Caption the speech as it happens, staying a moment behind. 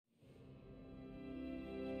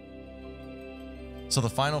So the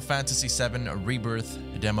Final Fantasy VII Rebirth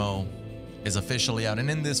demo is officially out, and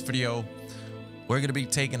in this video, we're going to be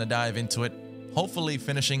taking a dive into it, hopefully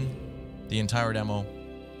finishing the entire demo,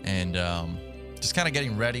 and just kind of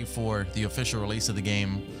getting ready for the official release of the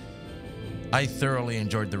game. I thoroughly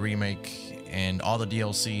enjoyed the remake and all the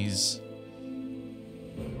DLCs.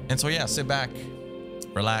 And so yeah, sit back,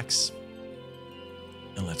 relax,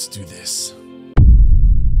 and let's do this.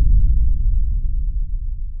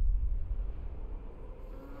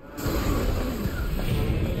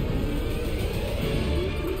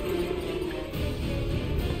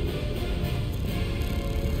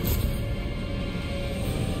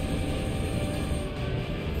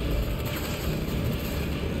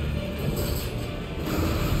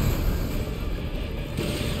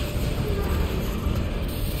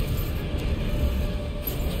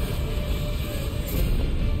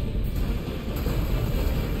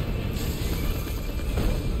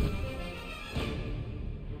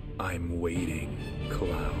 I'm waiting,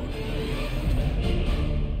 Cloud.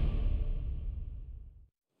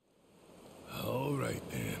 All right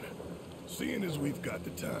then. Seeing as we've got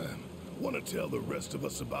the time, want to tell the rest of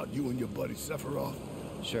us about you and your buddy Sephiroth?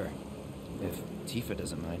 Sure. If Tifa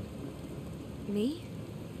doesn't mind. Me?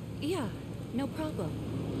 Yeah, no problem.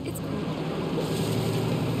 It's cool.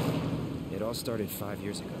 It all started 5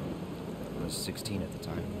 years ago. I was 16 at the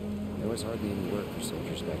time. There was hardly any work for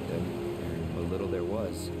soldiers back then. And what little there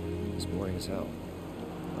was boring as hell.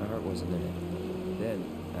 My heart wasn't in it. Then,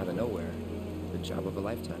 out of nowhere, the job of a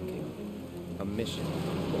lifetime came up. A mission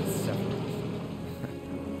with Sephiroth.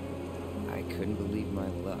 I couldn't believe my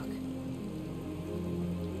luck.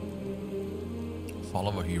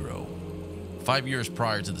 Follow a hero. 5 years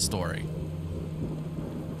prior to the story.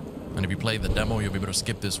 And if you play the demo, you'll be able to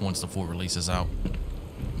skip this once the full release is out.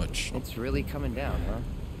 Which... It's really coming down, huh?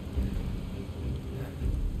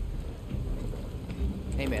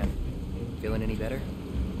 Hey, man. Feeling any better?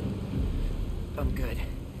 I'm good.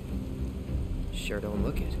 Sure don't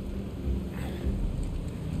look it.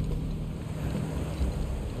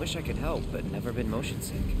 Wish I could help, but never been motion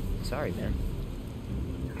sick. Sorry, man.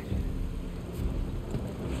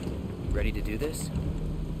 Ready to do this?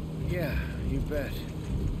 Yeah, you bet.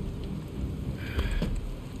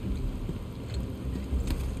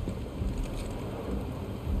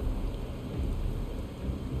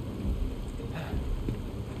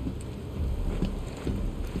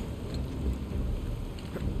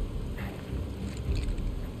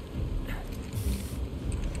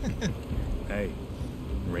 Hey,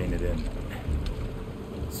 rein it in.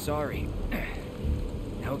 Sorry.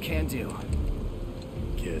 No can do.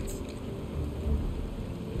 Kids.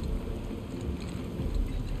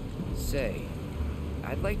 Say,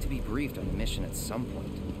 I'd like to be briefed on the mission at some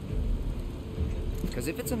point. Because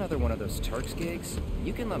if it's another one of those Turks gigs,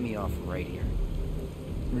 you can let me off right here.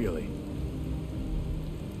 Really?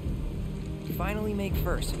 Finally make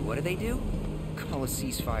first. What do they do? Call a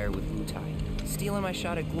ceasefire with Wutai, stealing my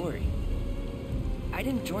shot at glory. I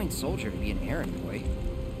didn't join Soldier to be an errand boy.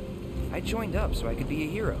 I joined up so I could be a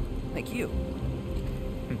hero, like you.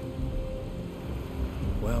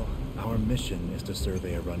 Well, our mission is to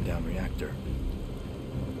survey a rundown reactor.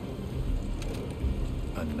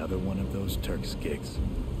 Another one of those Turks gigs.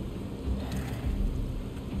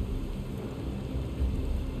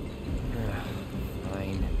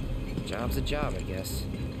 Fine. Job's a job, I guess.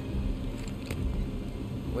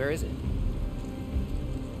 Where is it?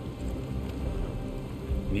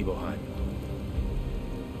 Nibelheim.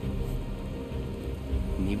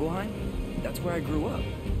 Nibelheim? That's where I grew up.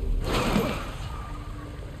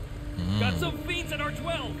 Got some fiends at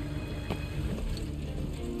R12!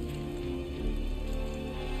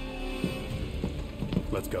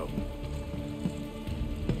 Let's go.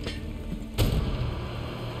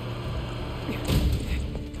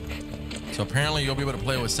 So apparently you'll be able to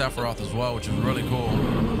play with Sephiroth as well, which is really cool.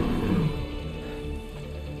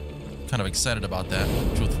 Kind of excited about that,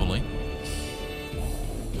 truthfully.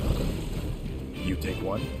 You take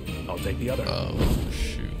one, I'll take the other. Oh,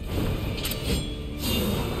 shoot.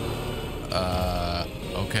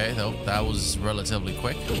 Okay, though, that was relatively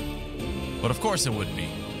quick. But of course it would be.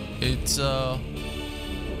 It's,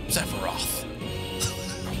 Sephiroth.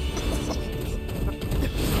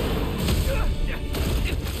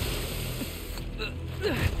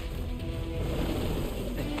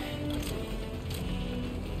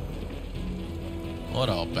 What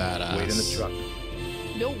a badass. Wait in the truck.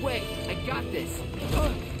 No way! I got this!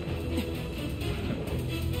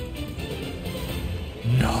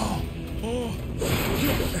 No.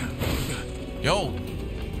 Yo.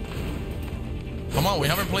 Come on, we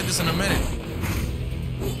haven't played this in a minute.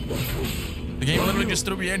 The game literally just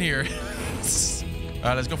threw me in here. All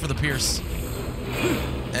right, let's go for the pierce.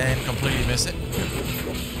 And completely miss it.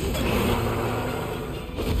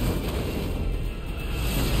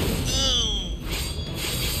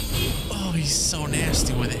 Oh, he's so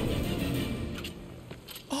nasty with it.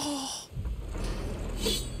 Oh.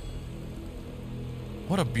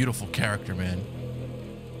 What a beautiful character, man.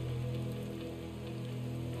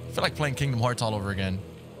 I feel like playing Kingdom Hearts all over again.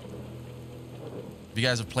 If you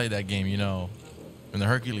guys have played that game, you know, in the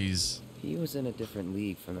Hercules. He was in a different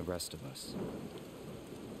league from the rest of us.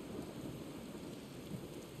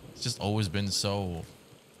 It's just always been so,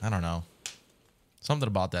 I don't know. Something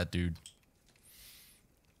about that dude.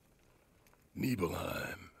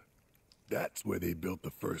 Nibelheim. That's where they built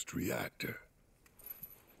the first reactor.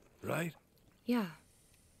 Right? Yeah.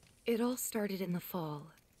 It all started in the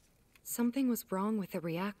fall. Something was wrong with the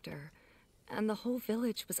reactor, and the whole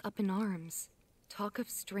village was up in arms. Talk of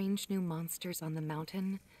strange new monsters on the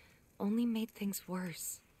mountain only made things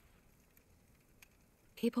worse.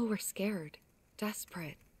 People were scared,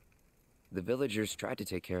 desperate. The villagers tried to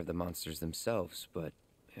take care of the monsters themselves, but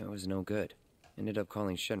it was no good. Ended up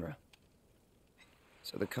calling Shinra.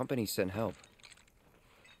 So the company sent help.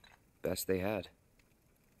 Best they had.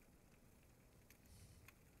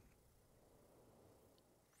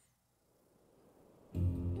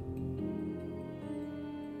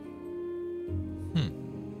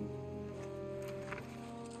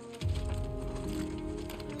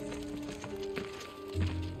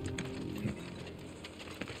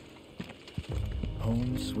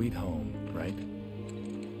 Home sweet home, right?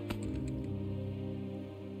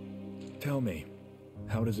 Tell me,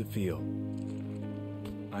 how does it feel?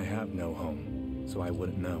 I have no home, so I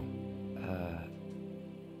wouldn't know.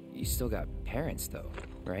 You still got parents though,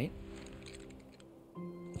 right?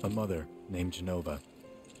 A mother named Genova.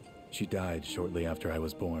 She died shortly after I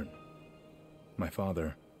was born. My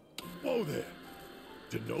father... Whoa there.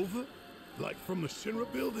 Genova? Like from the Shinra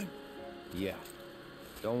building? Yeah.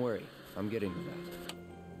 Don't worry, I'm getting to that.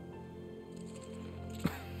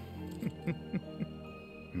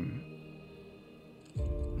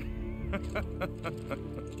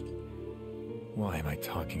 Why am I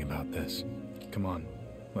talking about this? Come on,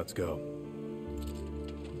 let's go.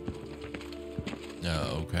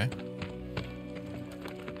 Okay.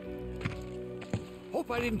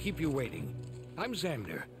 Hope I didn't keep you waiting. I'm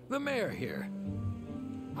Xander, the mayor here.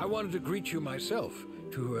 I wanted to greet you myself,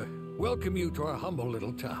 to welcome you to our humble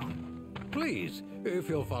little town. Please, if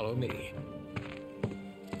you'll follow me.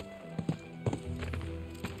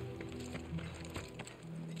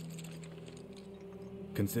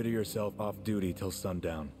 Consider yourself off duty till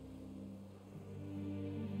sundown.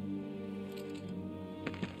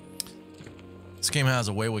 This game has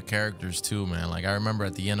a way with characters too, man. Like I remember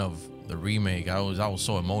at the end of the remake, I was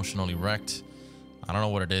so emotionally wrecked. I don't know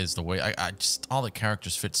what it is. The way I just all the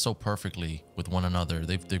characters fit so perfectly with one another.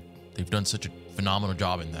 They've done such a phenomenal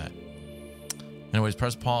job in that. Anyways,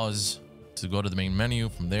 press pause to go to the main menu.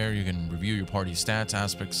 From there, you can review your party's stats,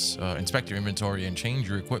 aspects, inspect your inventory, and change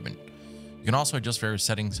your equipment. You can also adjust various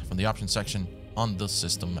settings from the options section on the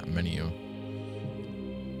system menu.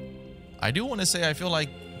 I do want to say I feel like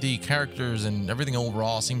the characters and everything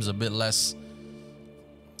overall seems a bit less,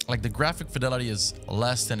 like the graphic fidelity is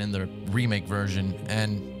less than in the remake version,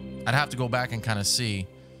 and I'd have to go back and kind of see.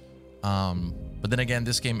 But then again,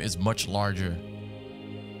 this game is much larger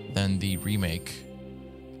than the remake.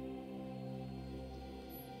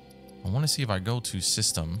 I want to see if I go to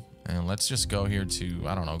system, and let's just go here to,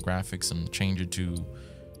 I don't know, graphics, and change it to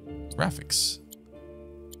graphics.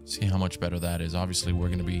 See how much better that is. Obviously, we're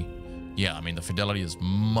going to be, yeah, I mean, the fidelity is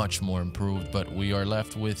much more improved, but we are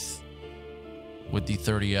left with the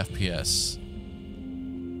 30 FPS.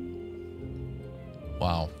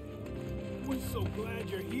 Wow. We're so glad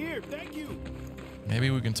you're here. Thank you. Maybe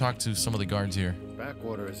we can talk to some of the guards here.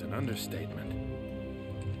 Backwater is an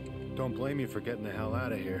understatement. Don't blame you for getting the hell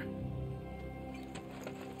out of here.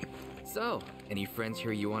 So, any friends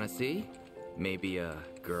here you want to see? Maybe a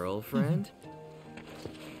girlfriend?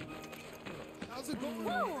 How's it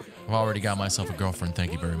going? I've already got myself a girlfriend,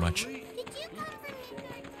 thank you very much. Did you come from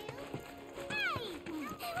New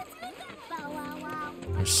York too? Hey! Hey, what's making bow wow wow?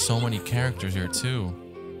 There's so many characters here too.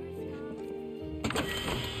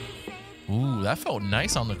 Ooh, that felt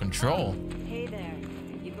nice on the control. Hey there.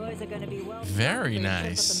 You boys are gonna be well. Very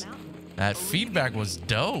nice. That feedback was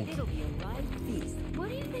dope. It'll be a live feast. What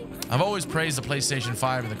do you think? I've always praised the PlayStation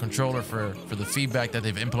 5 and the controller for the feedback that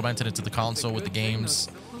they've implemented into the console with the games.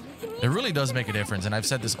 It really does make a difference, and I've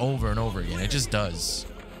said this over and over again. It just does.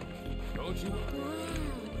 Wow, you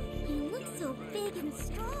look so big and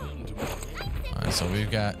strong. Alright, so we've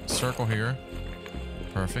got circle here.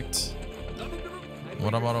 Perfect.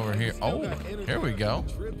 What about over here? Oh, here we go.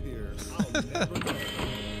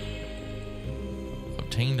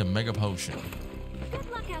 Obtained a mega potion.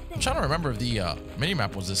 I'm trying to remember if the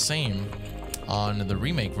minimap was the same on the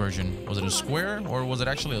remake version. Was it a square or was it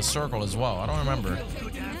actually a circle as well? I don't remember.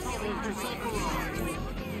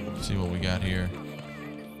 Let's see what we got here.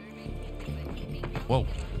 Whoa,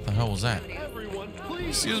 what the hell was that?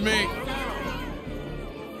 Excuse me.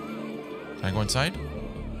 Can I go inside?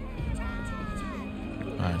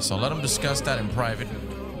 Alright, so let them discuss that in private.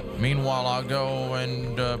 Meanwhile, I'll go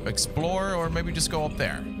and explore, or maybe just go up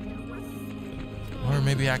there. Or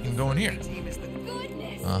maybe I can go in here.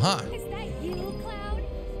 Uh-huh.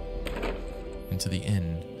 Into the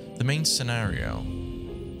inn. The main scenario.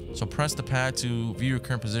 So press the pad to view your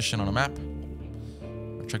current position on a map.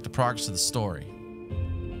 Or check the progress of the story.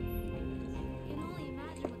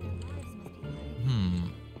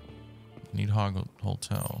 Needhog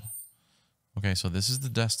Hotel. Okay, so this is the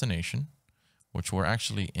destination, which we're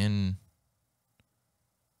actually in.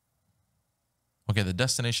 Okay, the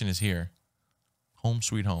destination is here. Home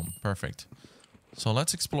sweet home. Perfect. So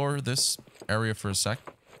let's explore this area for a sec.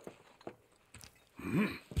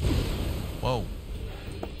 Whoa.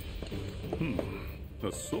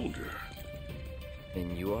 A soldier.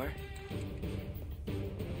 And you are?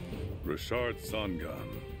 Richard Sangan.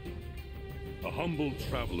 A humble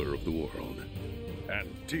traveler of the world, and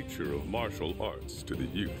teacher of martial arts to the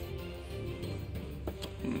youth.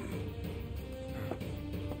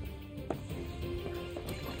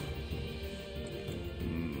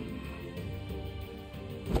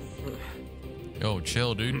 Yo,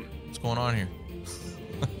 chill, dude. What's going on here?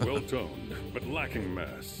 Well toned, but lacking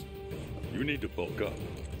mass. You need to bulk up.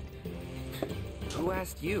 Who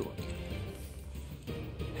asked you?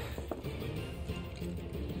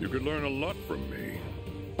 You could learn a lot from me.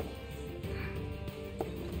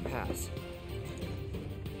 Pass.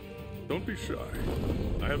 Don't be shy.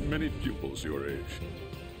 I have many pupils your age.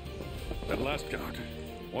 At last count,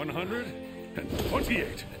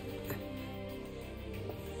 128.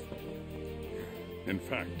 In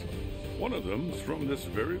fact, one of them's from this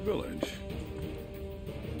very village.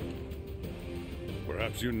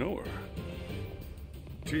 Perhaps you know her.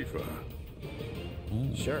 Tifa.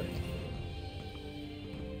 Ooh. Sure.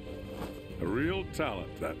 A real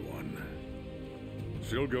talent, that one.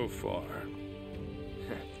 She'll go far.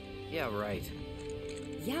 Yeah, right.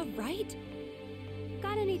 Yeah, right?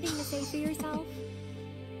 Got anything to say for yourself?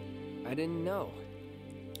 I didn't know.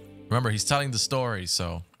 Remember, he's telling the story,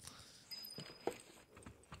 so.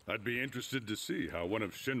 I'd be interested to see how one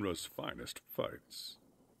of Shinra's finest fights.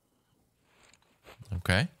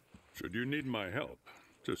 Okay. Should you need my help,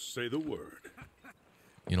 just say the word.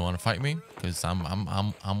 You don't want to fight me? Because I'm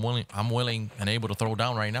willing and able to throw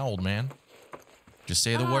down right now, old man. Just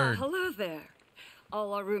say the word. Hello there.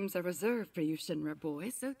 All our rooms are reserved for you Shinra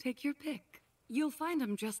boys, so take your pick. You'll find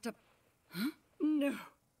them just up. Huh? No.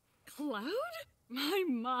 Cloud?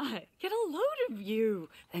 My. Get a load of you.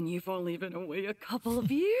 And you've only been away a couple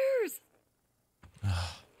of years.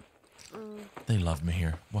 They love me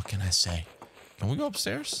here. What can I say? Can we go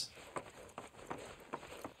upstairs?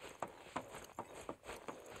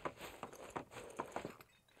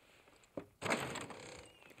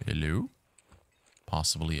 Hello?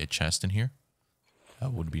 Possibly a chest in here?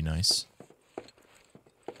 That would be nice.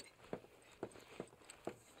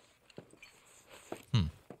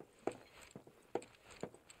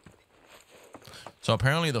 So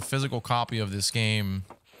apparently the physical copy of this game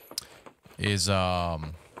is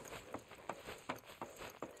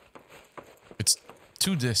it's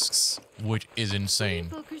 2 discs, which is insane.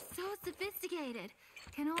 Folk are so sophisticated.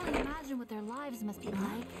 Can only imagine what their lives must be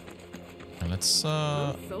like. And let's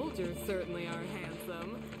Soldiers certainly are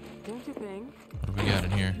handsome, don't you think? what do we got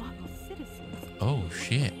in here? Oh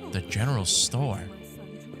shit, the general store.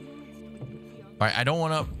 Alright, I don't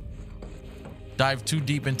want to dive too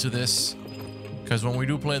deep into this, because when we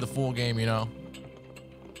do play the full game, you know,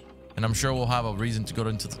 and I'm sure we'll have a reason to go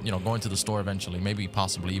into the, go into the store eventually, maybe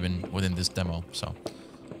possibly even within this demo. So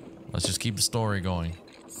let's just keep the story going.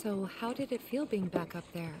 So how did it feel being back up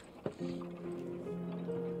there?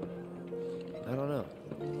 I don't know.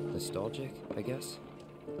 Nostalgic, I guess?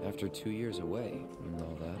 After 2 years away and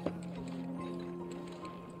all that.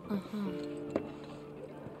 Uh-huh.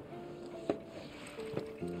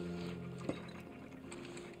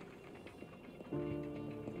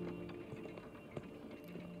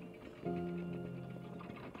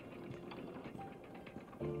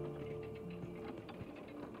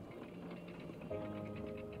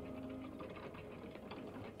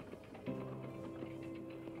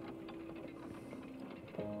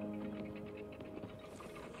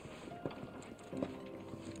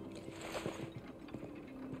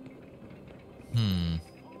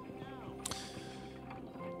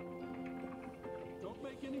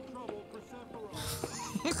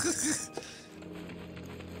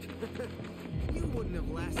 You wouldn't have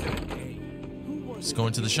lasted a day. Let's go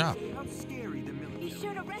into the shop. How scary the military. Be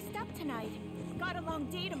sure to rest up tonight. Got a long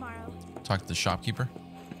day tomorrow. Talk to the shopkeeper.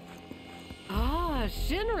 Ah,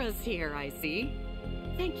 Shinra's here, I see.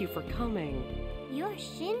 Thank you for coming. You're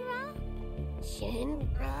Shinra?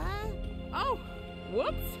 Shinra? Oh,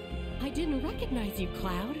 whoops. I didn't recognize you,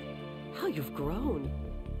 Cloud. How you've grown.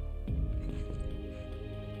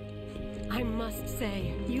 I must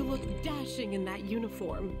say, you look dashing in that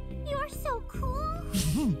uniform. You're so cool.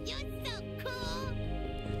 You're so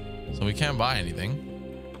cool. So we can't buy anything.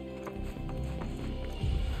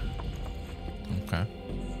 Okay.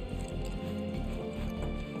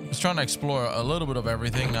 Just trying to explore a little bit of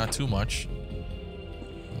everything, not too much.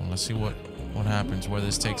 Well, let's see what happens, where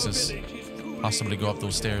this takes us. Possibly go up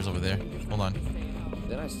those stairs over there. Hold on.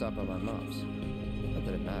 Then I stop at my mom's. Not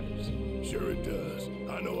that it matters. Sure it does.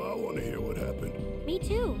 I know I want to hear what happened. Me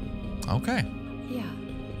too. Okay. Yeah.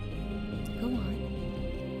 Go on.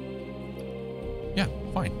 Yeah,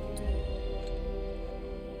 fine.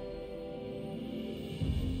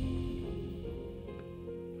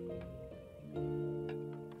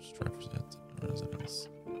 Residence.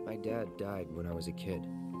 My dad died when I was a kid.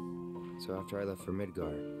 So after I left for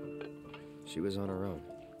Midgar, she was on her own.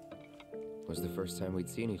 It was the first time we'd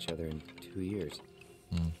seen each other in 2 years.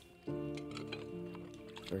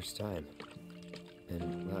 First time.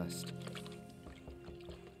 And last.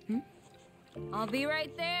 I'll be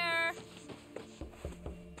right there.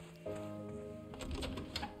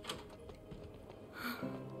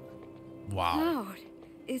 Wow. Cloud,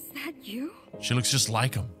 is that you? She looks just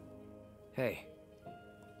like him. Hey.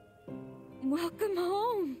 Welcome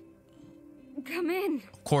home. Come in.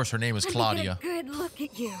 Of course, her name is Claudia. Let me get a good look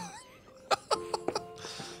at you.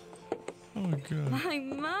 Oh my god.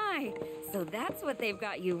 My. So that's what they've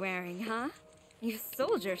got you wearing, huh? You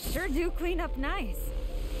soldiers sure do clean up nice.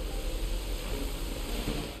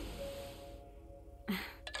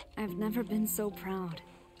 I've never been so proud.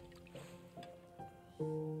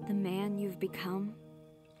 The man you've become.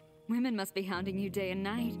 Women must be hounding you day and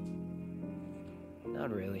night. Not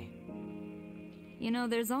really. You know,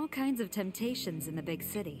 there's all kinds of temptations in the big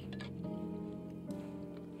city.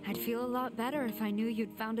 I'd feel a lot better if I knew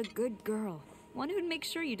you'd found a good girl. One who'd make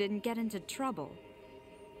sure you didn't get into trouble.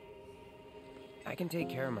 I can take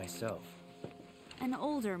care of myself. An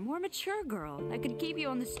older, more mature girl that could keep you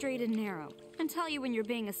on the straight and narrow and tell you when you're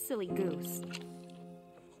being a silly goose.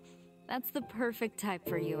 That's the perfect type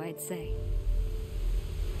for you, I'd say.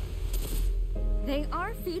 They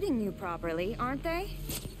are feeding you properly, aren't they?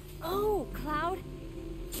 Oh, Cloud.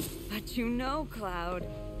 But you know, Cloud.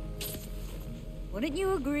 Wouldn't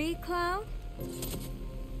you agree, Cloud?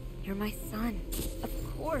 You're my son. Of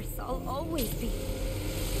course, I'll always be.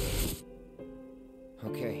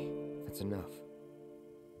 Okay, that's enough.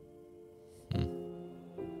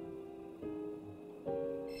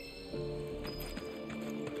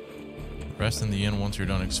 Rest in the inn once you're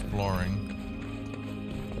done exploring.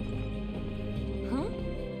 Huh?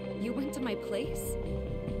 You went to my place?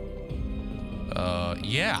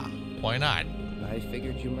 Yeah. Why not? I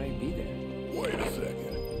figured you might be there. Wait a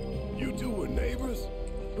second. You two were neighbors?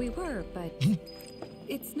 We were, but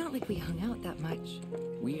it's not like we hung out that much.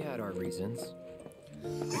 We had our reasons.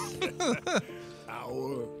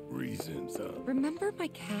 Our reasons, huh? Remember my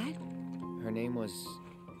cat? Her name was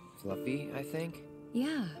Fluffy, I think?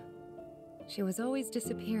 Yeah. She was always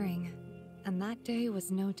disappearing, and that day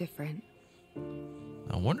was no different.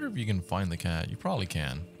 I wonder if you can find the cat. You probably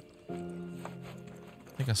can.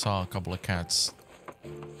 I think I saw a couple of cats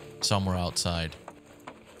somewhere outside.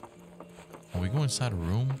 Are we going inside a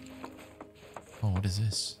room? Oh, what is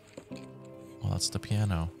this? Oh, that's the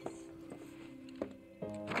piano.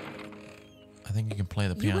 I think you can play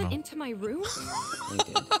the piano. You went into my room? I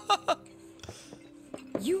did.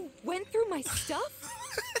 You went through my stuff?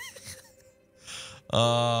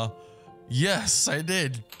 Yes, I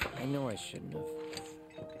did. I know I shouldn't have.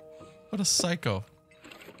 What a psycho.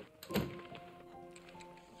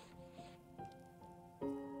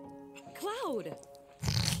 Cloud!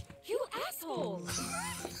 You asshole!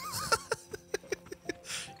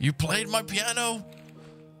 You played my piano?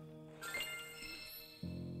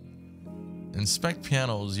 Inspect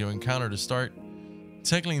pianos you encounter to start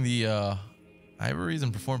tickling the ivories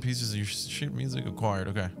and perform pieces of your sheet music acquired.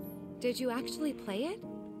 Okay. Did you actually play it?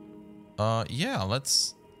 Yeah,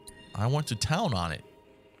 I went to town on it.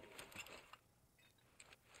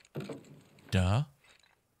 Duh.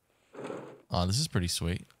 Oh, this is pretty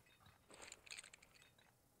sweet.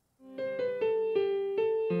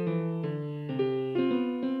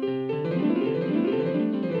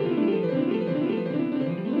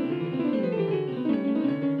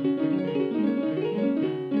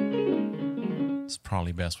 it's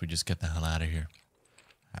probably best we just get the hell out of here.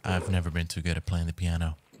 I've never been too good at playing the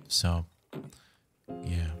piano. So,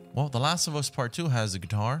 yeah. Well, The Last of Us Part 2 has the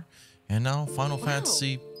guitar. And now Final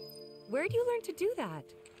Fantasy. Where'd you learn to do that?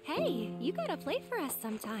 Hey, you gotta play for us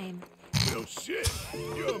sometime. No shit.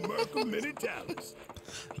 You're a Merkle Mini Talus.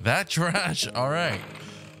 That trash. All right.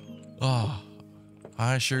 Oh,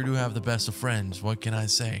 I sure do have the best of friends. What can I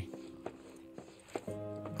say?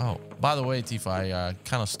 Oh, by the way, Tifa, I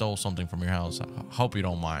kind of stole something from your house. I hope you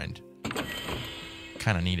don't mind.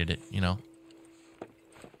 Kind of needed it, you know?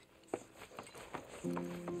 All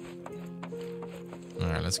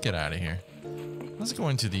right, let's get out of here. Let's go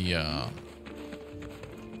into the,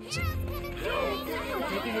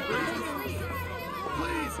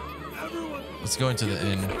 let's go into the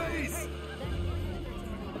inn.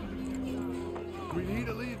 We need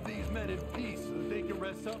to leave these men in peace so that they can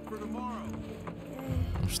rest up for tomorrow.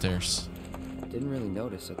 Upstairs. Didn't really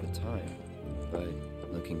notice at the time, but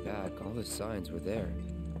looking back, all the signs were there.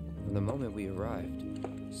 From the moment we arrived,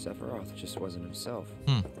 Sephiroth just wasn't himself.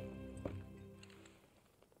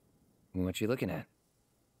 What you looking at?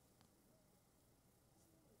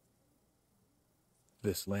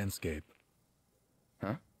 This landscape.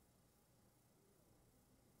 Huh?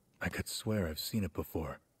 I could swear I've seen it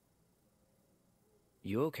before.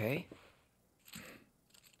 You okay?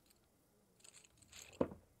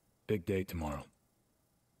 Big day tomorrow.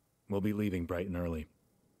 We'll be leaving bright and early.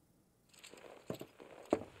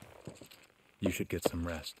 You should get some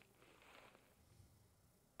rest.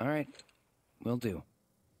 All right, will do.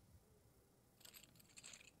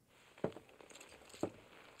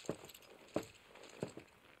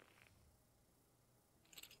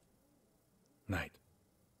 Night.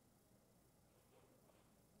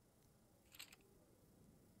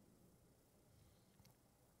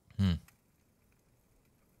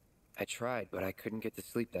 I tried, but I couldn't get to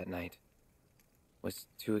sleep that night. Was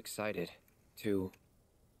too excited, too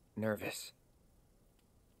nervous.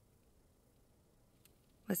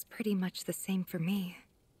 Was pretty much the same for me.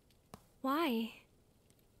 Why?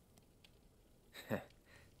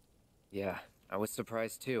 Yeah, I was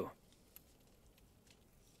surprised too.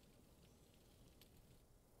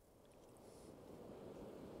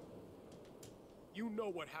 You know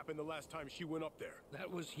what happened the last time she went up there. That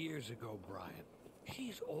was years ago, Brian.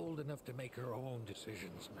 She's old enough to make her own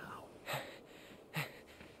decisions now.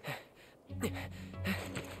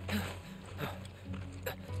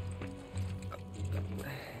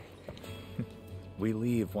 We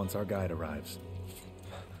leave once our guide arrives.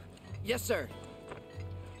 Yes, sir.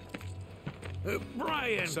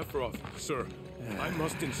 Brian! Sephiroth, sir, I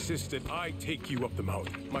must insist that I take you up the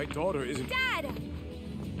mountain. My daughter isn't... Dad!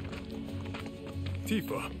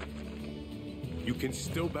 Tifa, you can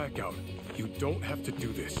still back out. You don't have to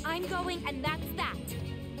do this. I'm going, and that's that.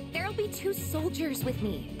 There'll be 2 soldiers with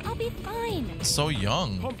me. I'll be fine. So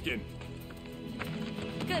young. Pumpkin.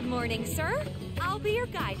 Good morning, sir. I'll be your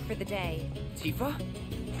guide for the day. Tifa?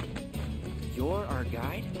 You're our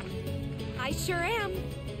guide? I sure am.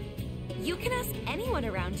 You can ask anyone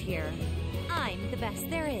around here. I'm the best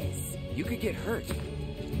there is. You could get hurt.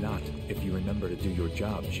 Not if you remember to do your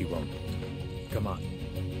job, she won't. Come on.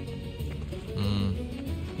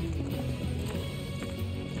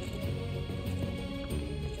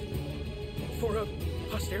 For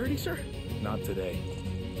posterity, sir? Not today.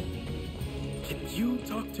 Can you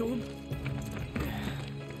talk to him?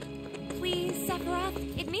 Please, Sephiroth.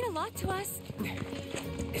 It'd mean a lot to us.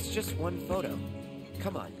 It's just one photo.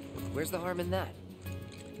 Come on, where's the harm in that?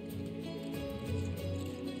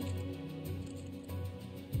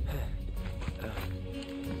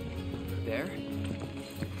 There?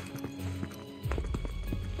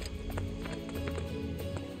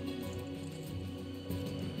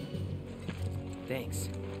 Thanks.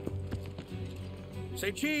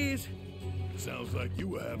 Say cheese! Sounds like you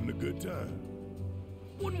were having a good time.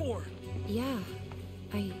 One more! Yeah,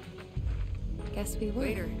 I guess we were.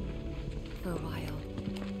 Later. For a while.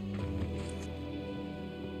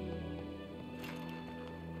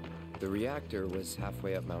 The reactor was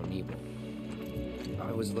halfway up Mount Nebo.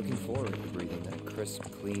 I was looking forward to breathing that crisp,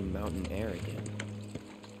 clean mountain air again.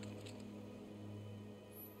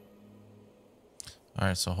 All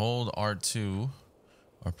right, so hold R2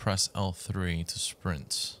 or press L3 to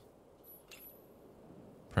sprint.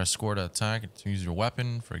 Press square to attack to use your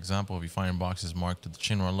weapon. For example, if you find boxes marked with the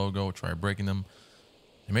Shinra logo, try breaking them.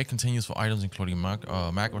 They may contain useful items including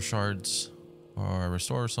macro shards or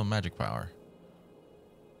restore some magic power.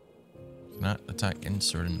 Not attack in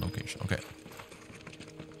certain location. Okay.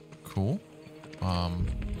 Cool. Alright,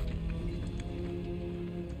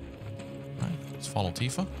 let's follow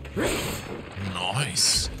Tifa.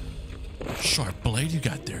 Nice. Sharp blade you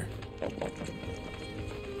got there.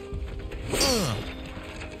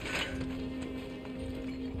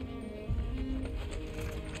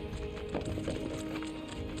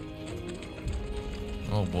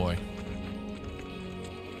 Oh boy.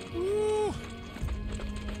 Woo.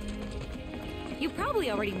 You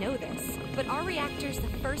probably already know this, but our reactor's the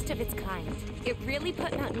first of its kind. It really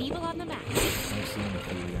put Mount Evil on the map. I've seen a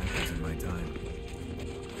few reactors in my time,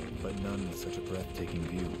 but none with such a breathtaking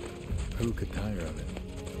view. Who could tire of it?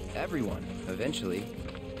 Everyone, eventually.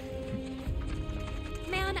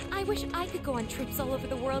 Man, I wish I could go on trips all over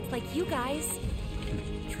the world like you guys.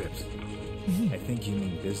 Trips. I think you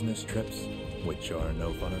mean business trips, which are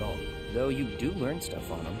no fun at all. Though you do learn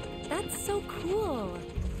stuff on them. That's so cool.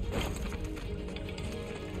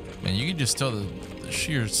 Man, you can just tell the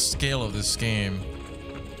sheer scale of this game.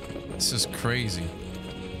 This is crazy.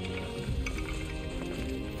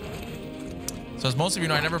 So as most of you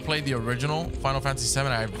know, I never played the original Final Fantasy VII.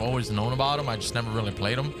 I've always known about them. I just never really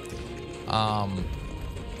played them.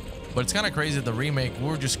 But it's kind of crazy that the remake, we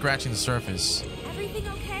were just scratching the surface. Everything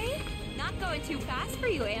okay? Not going too fast for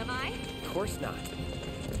you, am I? Of course not.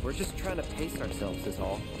 We're just trying to pace ourselves is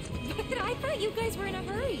all. But I thought you guys were in a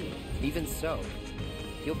hurry. Even so,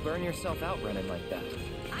 you'll burn yourself out running like that.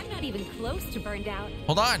 I'm not even close to burned out.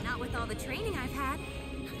 Hold on. Not with all the training I've had.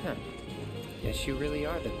 Huh. Guess you really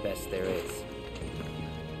are the best there is.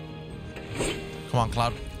 Come on,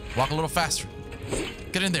 Cloud. Walk a little faster.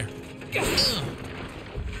 Get in there.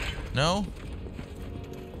 No?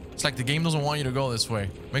 It's like the game doesn't want you to go this way.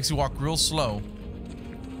 Makes you walk real slow.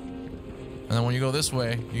 And then when you go this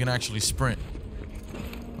way, you can actually sprint.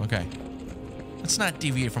 Okay. Let's not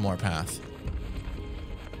deviate from our path.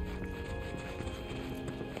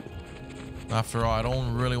 After all, I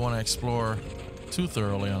don't really want to explore too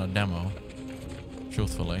thoroughly on a demo.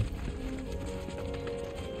 Truthfully.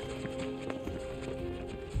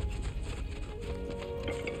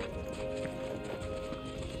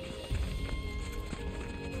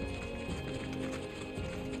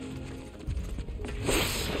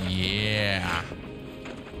 Yeah,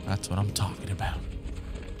 that's what I'm talking about.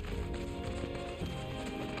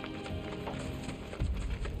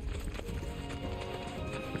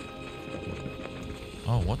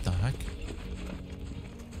 Oh, what the heck?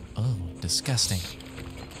 Oh, disgusting.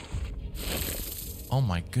 Oh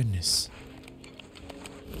my goodness.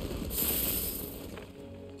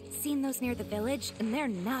 Seen those near the village, and they're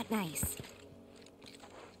not nice.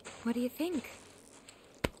 What do you think?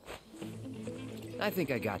 I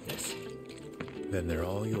think I got this. Then they're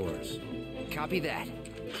all yours. Copy that.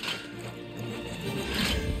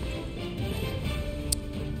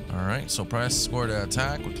 Alright, so press square to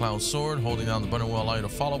attack with Cloud's sword. Holding down the button will allow you to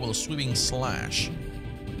follow with a sweeping slash.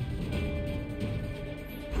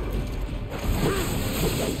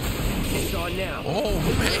 It's on now. Oh,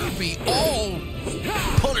 baby. Oh!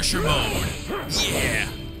 Punisher mode. Yeah.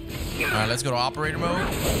 Alright, let's go to operator mode,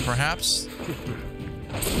 perhaps.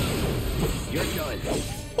 You're done.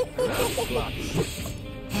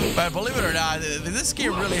 But believe it or not, this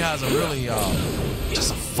game really has a really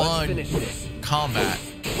just a fun combat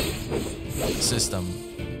system.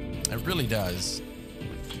 It really does.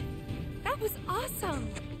 That was awesome.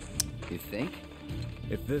 You think?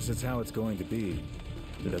 If this is how it's going to be,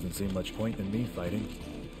 there doesn't seem much point in me fighting.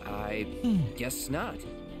 I guess not.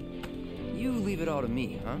 You leave it all to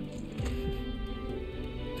me, huh?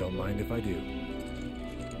 Don't mind if I do.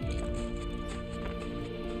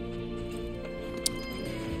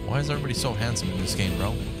 Why is everybody so handsome in this game, bro?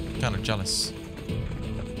 I'm kind of jealous.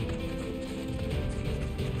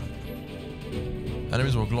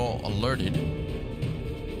 Enemies will glow alerted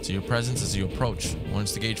to your presence as you approach.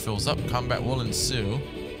 Once the gauge fills up, combat will ensue.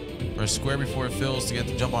 Press square before it fills to get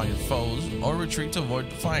the jump on your foes, or retreat to avoid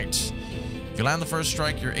the fight. If you land the first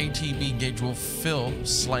strike, your ATB gauge will fill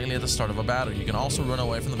slightly at the start of a battle. You can also run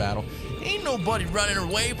away from the battle. Ain't nobody running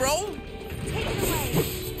away, bro! Take it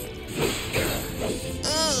away.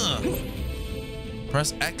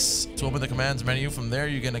 Press X to open the commands menu. From there,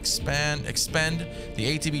 you can expend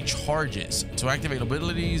the ATB charges to activate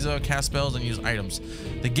abilities, cast spells, and use items.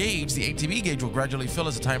 The ATB gauge will gradually fill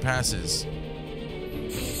as the time passes.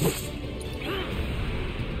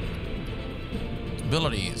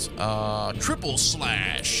 Abilities, triple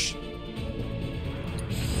slash.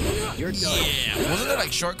 You're done. Yeah, wasn't it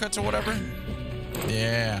like shortcuts or whatever?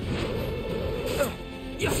 Yeah.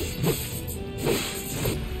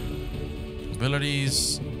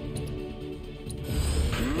 Abilities.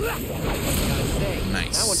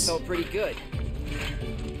 Nice. That one felt pretty good.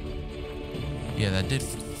 Yeah, that did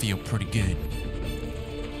feel pretty good.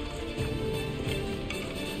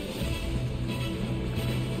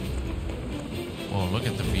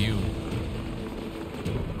 look at the view.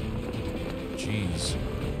 Jeez.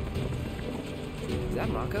 Is that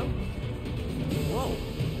Mako? Whoa.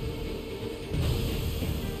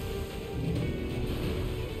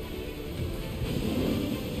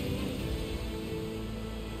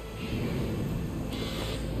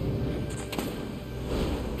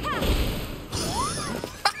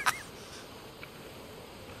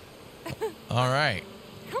 All right.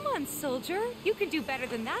 Come on, soldier. You can do better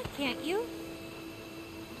than that, can't you?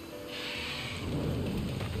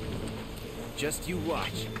 Just you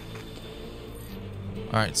watch.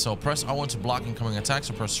 All right, so press R1 to block incoming attacks,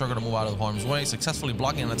 or press circle to move out of harm's way. Successfully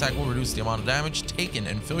blocking an attack will reduce the amount of damage taken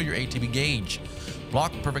and fill your ATB gauge.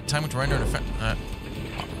 Block, perfect timing to render an effect.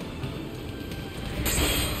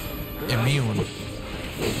 Immune.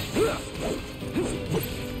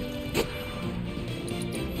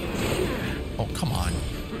 Oh, come on.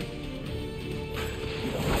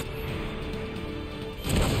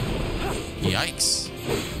 Yikes.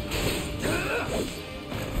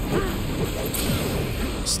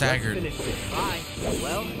 Staggered.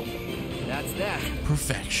 Well, that's that.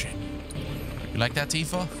 Perfection. You like that,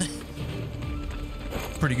 Tifa?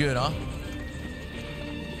 Pretty good, huh?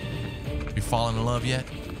 You fallen in love yet?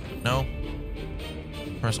 No?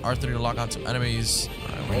 Press R3 to lock onto enemies.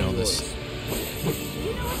 Alright, we know this.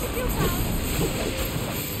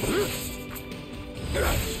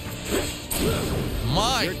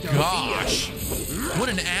 My gosh! What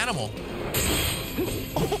an animal!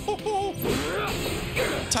 Oh,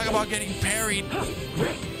 talk about getting parried.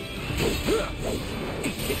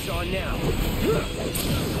 It's on now.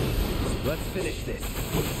 Let's finish this.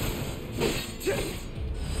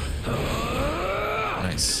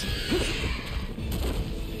 Nice.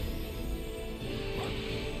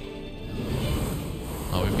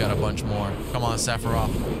 Oh, we've got a bunch more. Come on,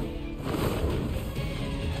 Sephiroth.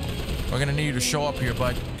 We're gonna need you to show up here,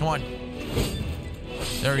 bud. Come on.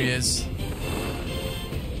 There he is.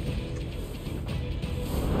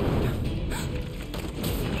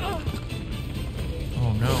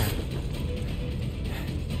 Oh no.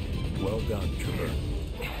 Well done, Trooper.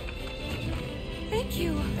 Thank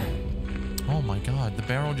you. Oh my god, the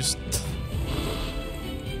barrel just...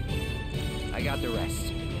 I got the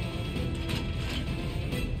rest.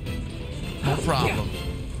 No problem.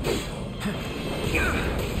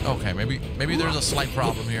 Okay, maybe there's a slight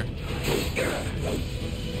problem here.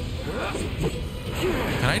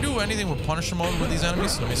 Can I do anything with Punisher mode with these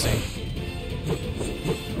enemies? Let me see.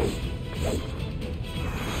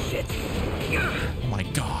 Oh my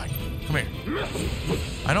god. Come here.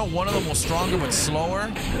 I know one of them was stronger but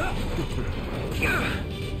slower.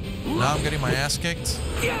 Now I'm getting my ass kicked.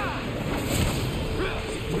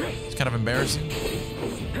 It's kind of embarrassing.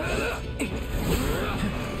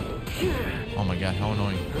 Oh my god, how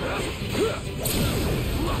annoying.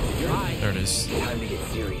 There it is. Time to get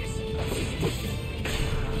serious.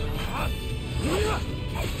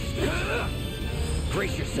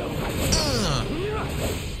 Brace yourself.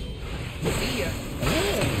 See ya.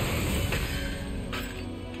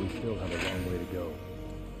 We still have a long way to go.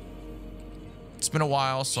 It's been a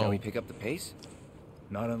while, so... Shall we pick up the pace?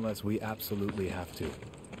 Not unless we absolutely have to.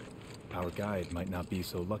 Our guide might not be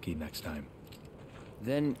so lucky next time.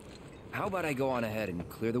 Then, how about I go on ahead and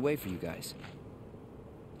clear the way for you guys?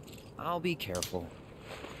 I'll be careful.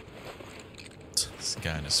 This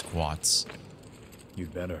guy in his squats.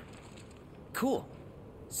 You'd better. Cool.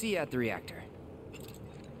 See you at the reactor.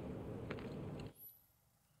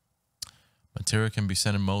 Material can be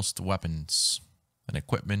sent in most weapons and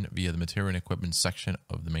equipment via the material and equipment section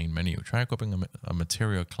of the main menu. Try equipping a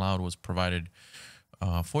material. Cloud was provided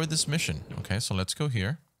for this mission. Okay, so let's go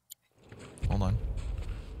here. Hold on.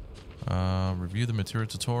 Review the material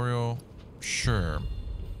tutorial. Sure.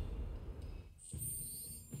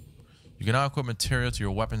 You can now equip material to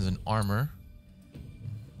your weapons and armor.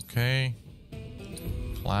 Okay.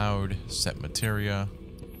 Cloud, set materia.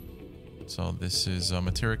 So this is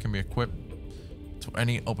materia can be equipped to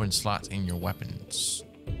any open slots in your weapons.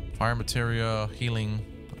 Fire materia, healing.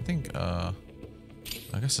 I think I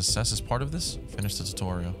guess assess is part of this. Finish the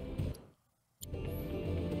tutorial.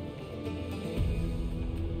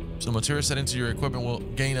 So materia set into your equipment will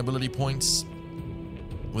gain ability points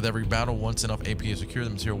with every battle. Once enough AP is secured,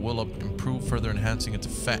 the material will improve, further enhancing its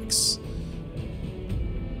effects.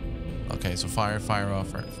 Okay, so fire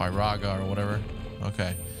off, or Firaga or whatever.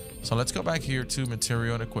 Okay, so let's go back here to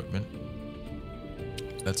material and equipment.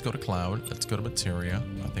 Let's go to Cloud. Let's go to materia.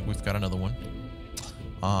 I think we've got another one.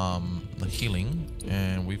 The healing,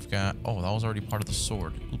 and we've got. Oh, that was already part of the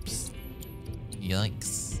sword. Oops.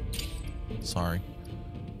 Yikes. Sorry.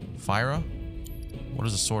 Fyra? What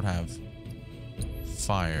does the sword have?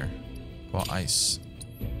 fire. Well, ice.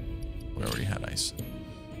 We already had ice.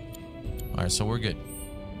 All right, so we're good.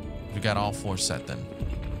 We got all 4 set then.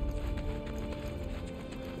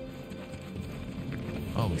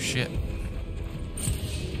 Oh shit.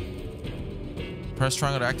 Press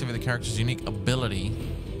triangle to activate the character's unique ability.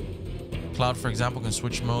 Cloud, for example, can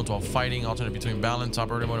switch modes while fighting, alternate between balance,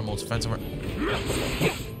 operator mode, and most offensive.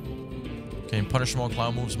 Okay, in Punisher mode,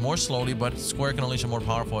 Cloud moves more slowly, but Square can unleash a more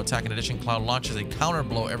powerful attack. In addition, Cloud launches a counter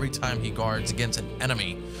blow every time he guards against an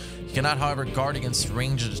enemy. He cannot, however, guard against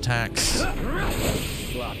ranged attacks.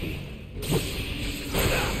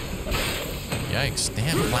 Yikes.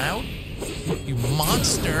 Damn, Cloud. You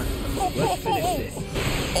monster. Let's finish this.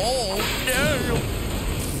 Oh, damn.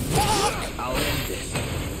 Fuck. I'll end this.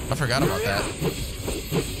 I forgot about that.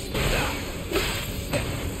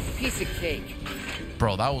 Piece of cake.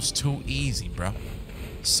 Bro, that was too easy, bro.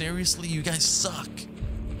 Seriously, you guys suck.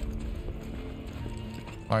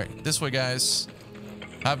 All right, this way, guys.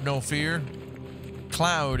 Have no fear.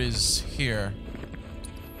 Cloud is here.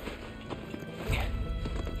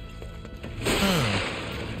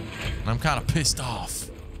 I'm kind of pissed off.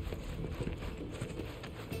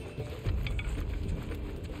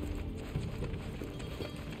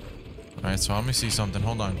 All right, so let me see something.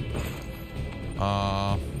 Hold on.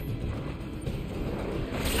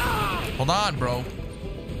 Hold on, bro.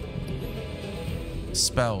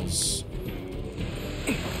 Spells.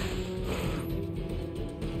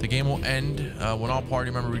 The game will end when all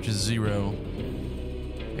party member reaches 0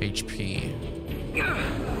 HP.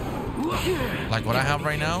 Like what I have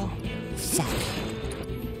right now? Fuck.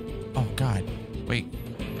 Oh, God. Wait.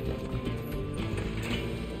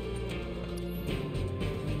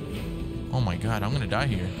 Oh, my God. I'm gonna die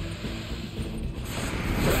here.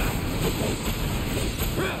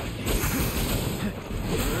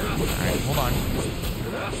 Alright, hold on.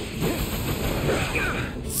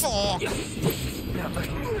 Fuck!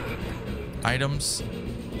 Items.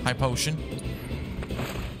 High potion.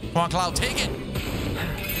 Come on, Cloud, take it!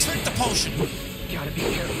 Take the potion! Gotta be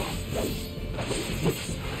careful.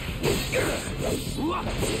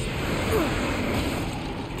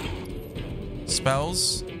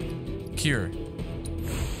 Spells. Cure.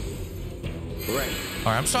 Right.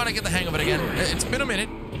 Alright, I'm starting to get the hang of it again. It's been a minute.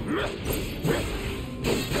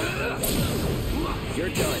 You're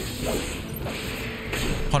done.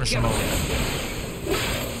 Punisher mode.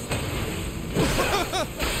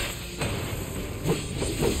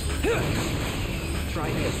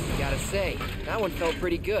 Try this. Gotta say, that one felt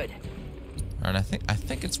pretty good. Alright, I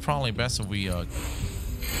think it's probably best if we get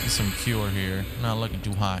some cure here. Not looking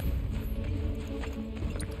too hot.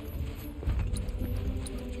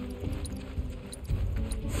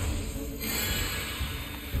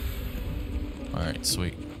 Alright,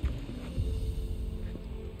 sweet.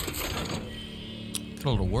 Got a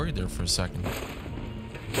little worried there for a second.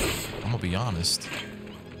 I'm gonna be honest.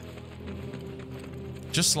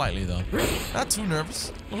 Just slightly though. Not too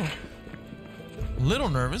nervous. Little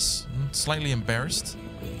nervous. Slightly embarrassed.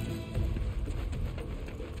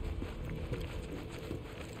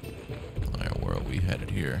 Alright, where are we headed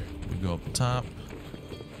here? We go up top.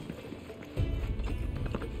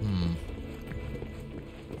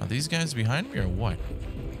 Are these guys behind me or what?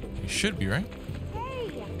 They should be, right?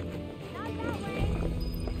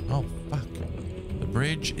 Oh, fuck. The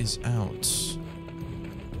bridge is out.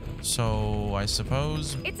 So, I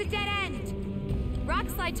suppose... It's a dead end!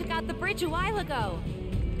 Rockslide took out the bridge a while ago.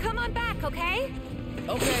 Come on back, okay?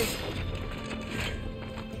 Okay.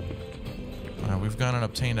 Alright, we've gone and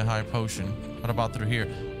obtained a high potion. What about through here?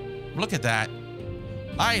 Look at that.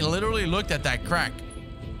 I literally looked at that crack.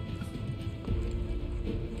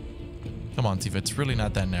 Come on, Tifa. It's really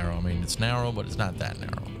not that narrow. I mean, it's narrow, but it's not that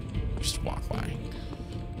narrow. Just walk by.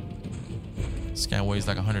 This guy weighs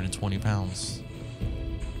like 120 pounds.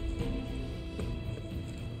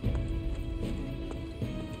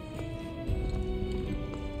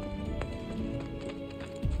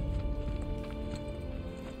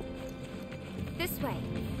 This way.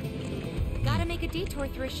 Gotta make a detour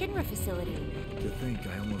through a Shinra facility. To think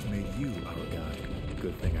I almost made you our guide.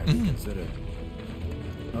 Good thing I reconsidered.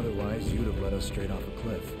 Otherwise, you'd have led us straight off a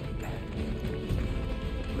cliff.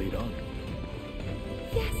 Lead on.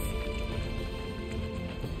 Yes.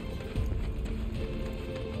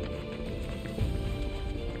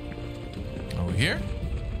 Are we here?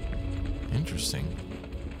 Interesting.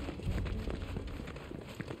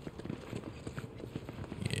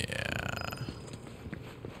 Yeah.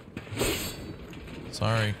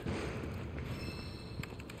 Sorry.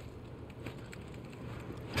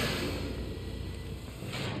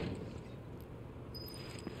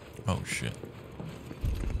 Oh shit.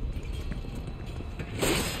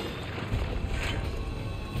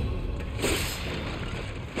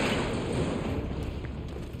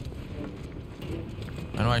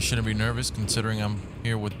 I shouldn't be nervous considering I'm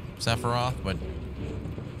here with Sephiroth, but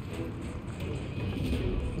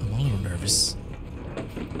I'm a little nervous.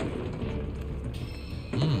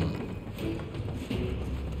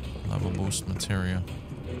 Level boost materia.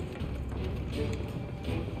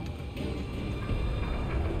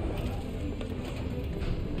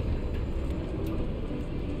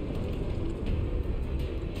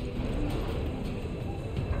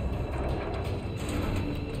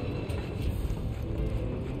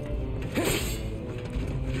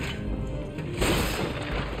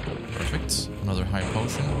 Perfect. Another high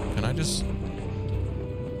potion. Can I just...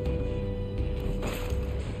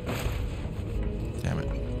 Damn it.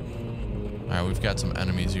 Alright, we've got some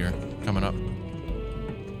enemies here coming up.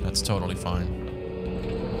 That's totally fine.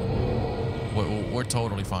 We're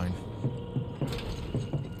totally fine.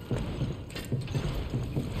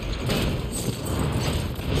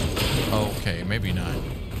 Okay, maybe not.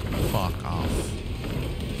 Fuck off.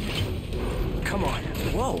 Come on.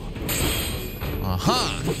 Whoa.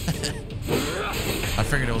 Uh-huh. I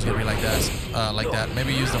figured it was gonna be like that. Like that.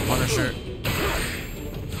 Maybe use the Punisher.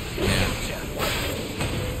 Yeah.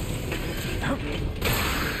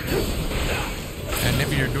 And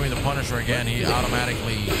if you're doing the Punisher again, he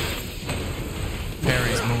automatically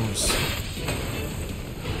parries moves.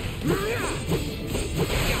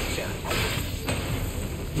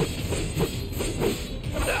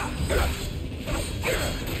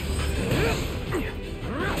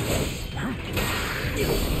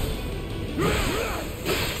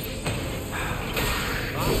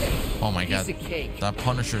 Oh my god, that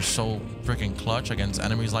Punisher's so freaking clutch against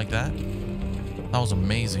enemies like that. That was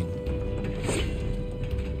amazing.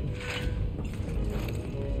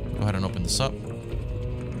 Go ahead and open this up.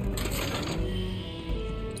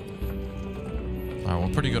 Alright,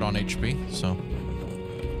 we're pretty good on HP, so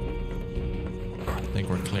I think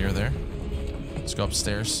we're clear there. Let's go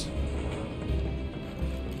upstairs.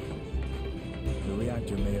 The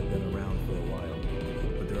reactor may have been around for a while,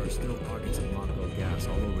 but there are still pockets of Mako gas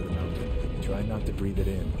all over the mountain. Try not to breathe it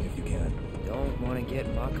in if you can. Don't want to get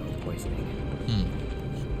Mako poisoning.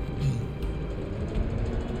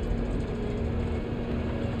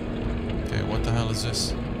 Okay, what the hell is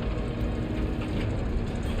this?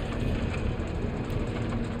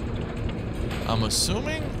 I'm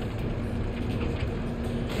assuming?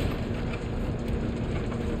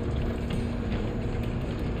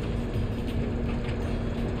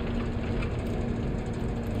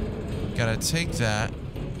 Gotta take that.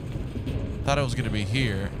 Thought it was gonna be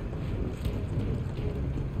here.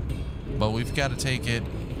 But we've got to take it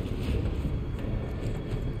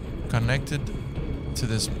connected to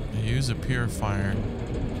this. Use a purifier.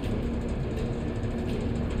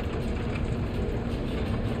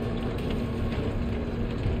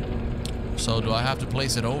 So do I have to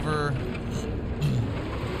place it over?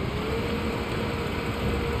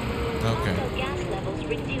 Okay. Gas levels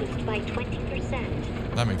reduced by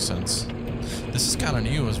 20%. That makes sense. This is kind of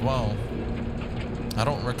new as well. I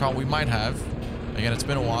don't recall. We might have. Again, it's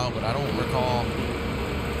been a while, but I don't recall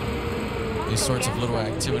these sorts of little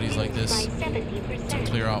activities like this to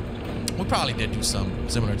clear out. We probably did do some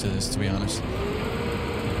similar to this, to be honest.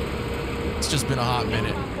 It's just been a hot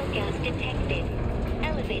minute. Gas detected.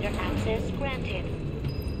 Elevator access granted.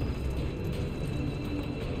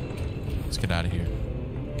 Let's get out of here.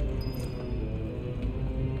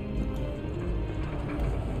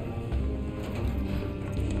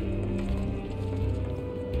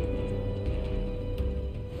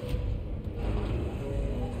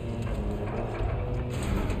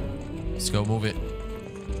 Let's go move it.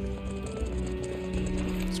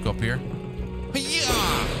 Let's go up here.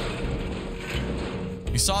 Yeah!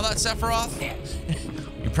 You saw that, Sephiroth?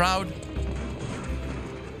 You proud?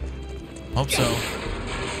 Hope so.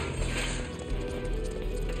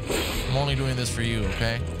 I'm only doing this for you,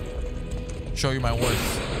 okay? Show you my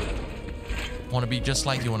worth. Want to be just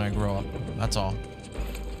like you when I grow up. That's all.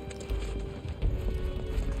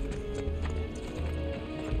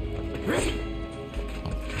 I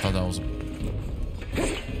thought that was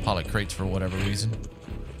pilot crates for whatever reason.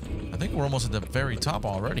 I think we're almost at the very top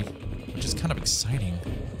already, which is kind of exciting.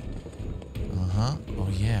 Uh-huh. Oh,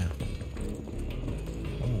 yeah.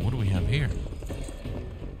 Oh, what do we have here?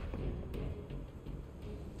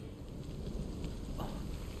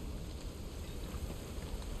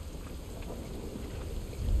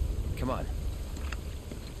 Come on.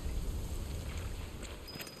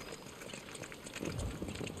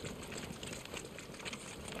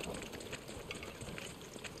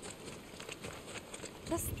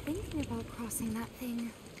 Just thinking about crossing that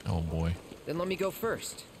thing. Oh boy. Then let me go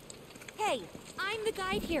first. Hey, I'm the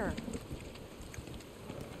guide here.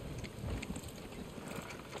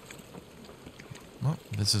 Oh,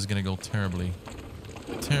 this is gonna go terribly,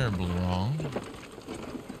 terribly wrong.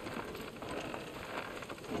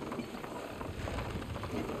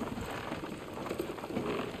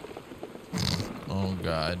 Oh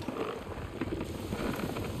God.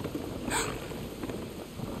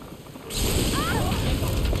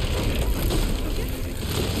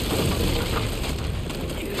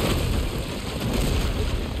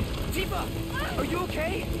 Tifa, are you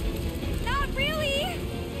okay? Not really!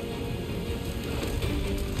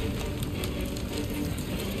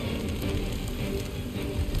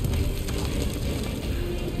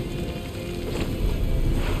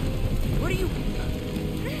 What are you...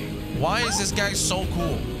 Why is this guy so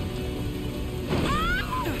cool?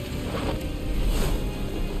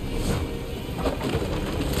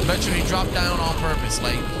 I bet you he dropped down on purpose,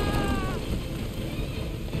 like.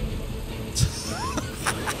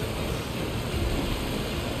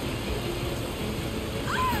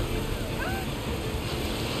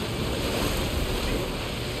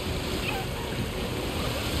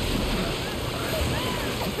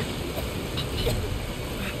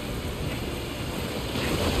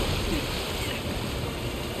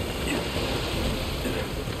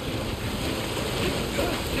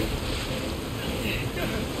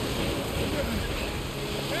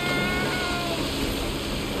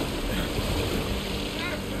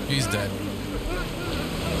 He's dead.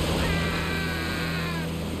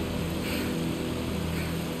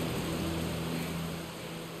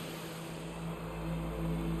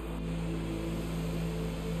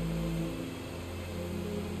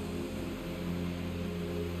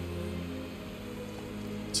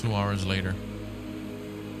 Two hours later.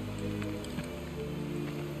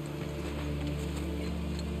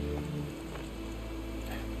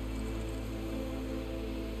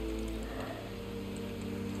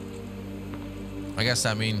 I guess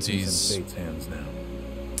that means he's in Fate's hands now.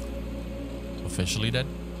 Officially dead.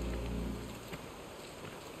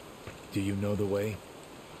 Do you know the way?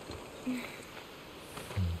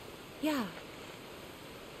 Yeah.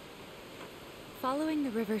 Following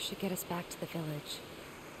the river should get us back to the village.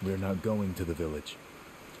 We're not going to the village.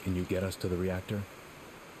 Can you get us to the reactor?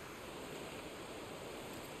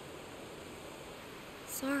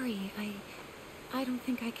 Sorry, I don't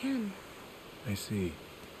think I can. I see.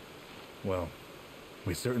 Well,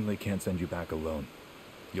 we certainly can't send you back alone.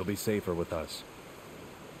 You'll be safer with us.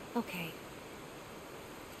 Okay.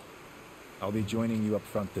 I'll be joining you up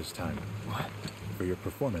front this time. What? For your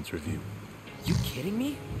performance review. You kidding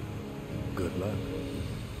me? Good luck.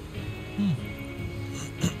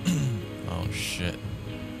 Oh shit.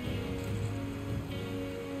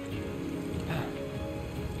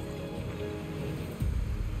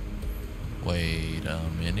 Wait a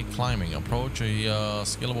minute. Climbing. Approach a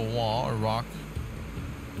scalable wall or rock.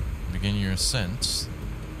 Begin your ascent.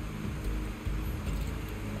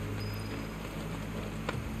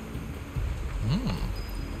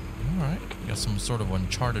 Alright. Got some sort of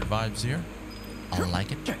Uncharted vibes here. I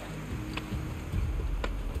like it.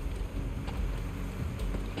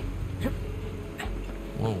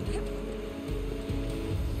 Whoa.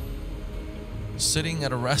 Sitting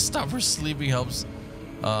at a rest stop or sleeping helps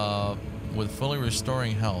with fully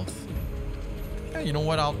restoring health. Yeah, you know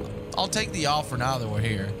what? I'll take the offer now that we're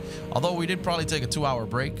here. Although we did probably take a 2-hour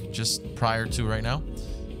break just prior to right now.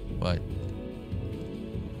 But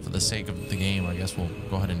for the sake of the game, I guess we'll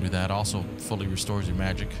go ahead and do that. Also fully restores your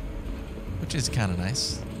magic, which is kind of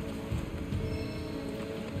nice.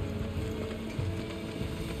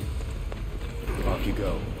 Off you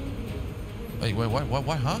go. Wait,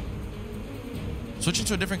 what, huh? Switching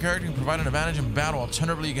to a different character can provide an advantage in battle.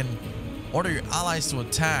 Alternatively, you can order your allies to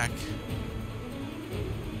attack.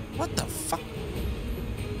 What the fuck?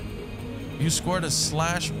 You scored a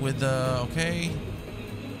slash with, okay.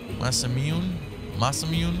 Masamune.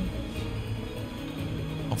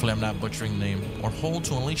 Hopefully I'm not butchering the name. Or hold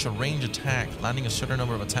to unleash a range attack. Landing a certain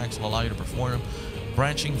number of attacks will allow you to perform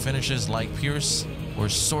branching finishes like Pierce or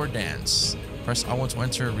Sword Dance. Press R1 to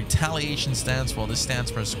enter retaliation stance. While this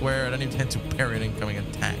stands for a square, I don't intend to parry an incoming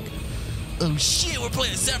attack. Oh shit, we're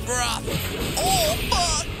playing Sephiroth! Oh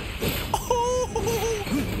fuck! Oh,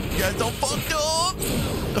 you guys don't fucked up!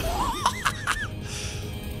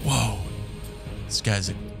 Whoa. This guy's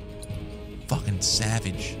a fucking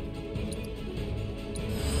savage.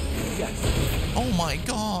 Yes. Oh my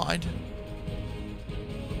god.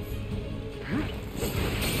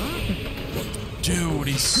 Dude,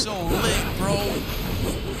 he's so lit, bro.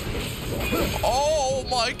 Oh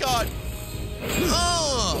my god.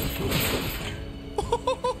 Wow.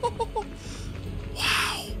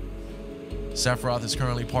 Sephiroth is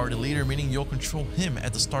currently party leader, meaning you'll control him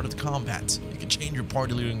at the start of the combat. You can change your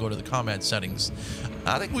party leader and go to the combat settings.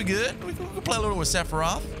 I think we good. We can play a little with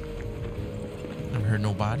Sephiroth. Never heard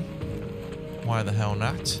nobody. Why the hell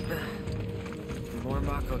not? More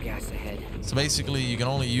Mako gas ahead. So basically, you can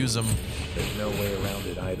only use them. There's no way around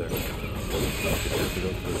it either.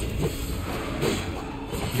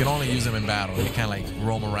 You can only use them in battle. You can't like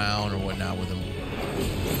roam around or whatnot with them.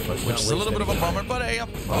 Which is a little bit of a bummer, but hey, all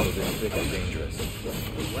of this thick and dangerous.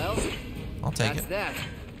 Well, I'll take it. That's that.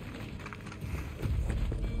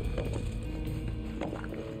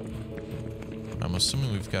 I'm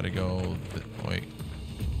assuming we've got to go. Wait.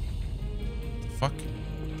 Fuck.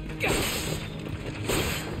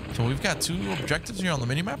 So we've got 2 objectives here on the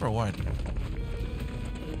minimap, or what?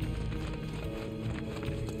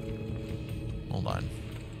 Hold on.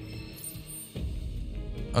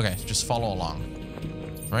 Okay, just follow along.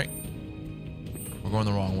 Right? We're going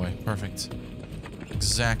the wrong way. Perfect.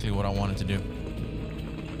 Exactly what I wanted to do.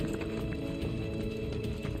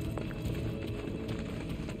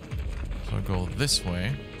 So I'll go this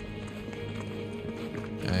way.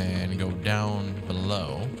 And go down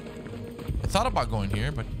below. I thought about going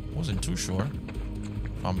here, but wasn't too sure.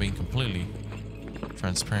 If I'm being completely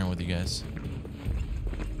transparent with you guys.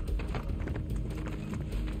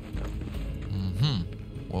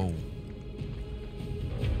 Whoa.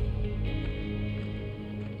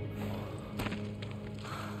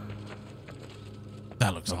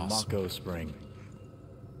 That looks awesome. Mako Spring.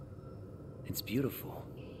 It's beautiful.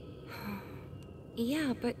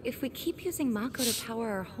 Yeah, but if we keep using Mako to power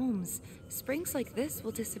our homes, springs like this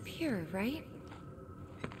will disappear, right?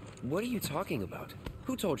 What are you talking about?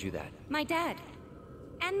 Who told you that? My dad.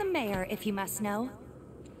 And the mayor, if you must know.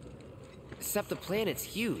 Except the planet's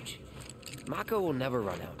huge. Mako will never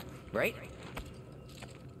run out, right?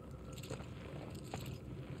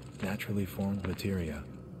 Naturally formed materia.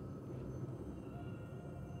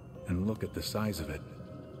 And look at the size of it.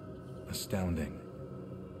 Astounding.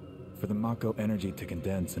 For the Mako energy to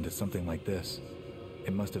condense into something like this,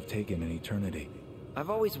 it must have taken an eternity. I've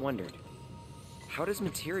always wondered, how does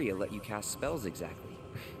materia let you cast spells exactly?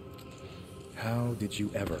 How did you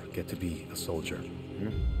ever get to be a soldier?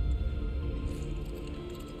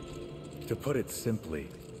 To put it simply,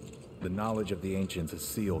 the knowledge of the ancients is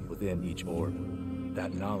sealed within each orb.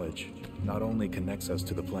 That knowledge not only connects us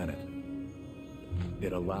to the planet,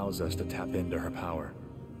 it allows us to tap into her power.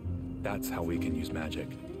 That's how we can use magic.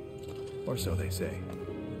 Or so they say.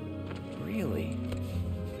 Really?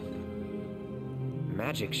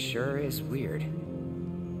 Magic sure is weird.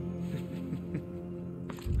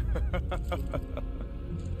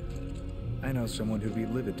 I know someone who'd be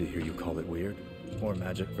livid to hear you call it weird, or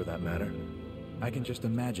magic for that matter. I can just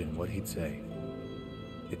imagine what he'd say.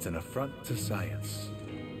 It's an affront to science.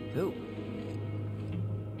 Who?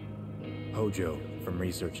 Hojo from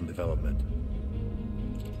Research and Development.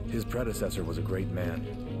 His predecessor was a great man,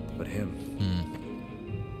 but him...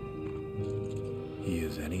 he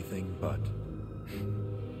is anything but.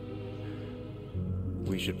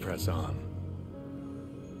 We should press on.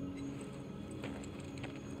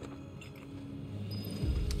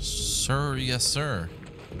 Sir, yes, sir.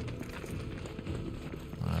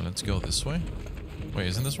 Let's go this way. Wait,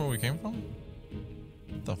 isn't this where we came from?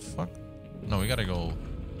 What the fuck? No, we gotta go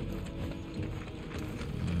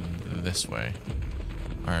this way.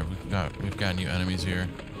 All right, we've got new enemies here.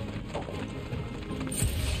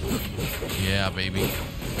 Yeah, baby.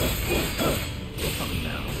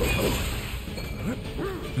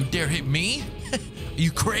 You dare hit me? Are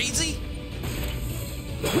you crazy?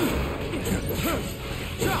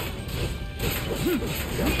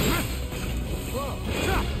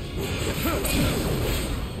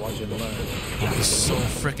 Watch and learn. This is so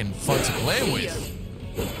freaking fun to play with.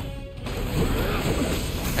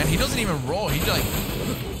 And he doesn't even roll. He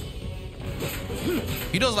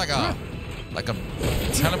does like a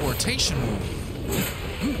teleportation move.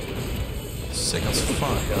 Sick as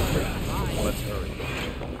fuck. Let's hurry.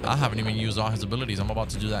 I haven't even used all his abilities. I'm about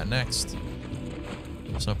to do that next.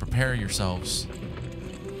 So prepare yourselves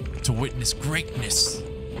to witness greatness.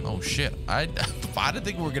 Oh shit. I didn't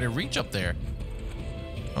think we were gonna reach up there.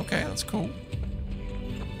 Okay, that's cool.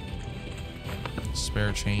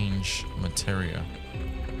 Spare change materia.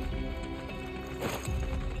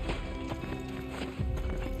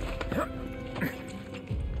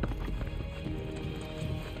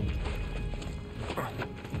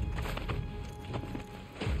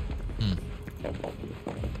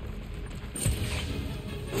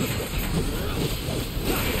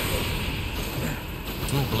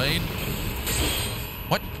 Blade.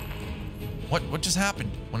 What just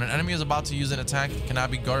happened? When an enemy is about to use an attack, it cannot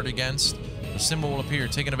be guarded against. The symbol will appear.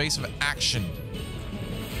 Take an evasive action.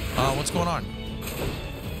 What's going on?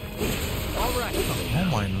 All right. Oh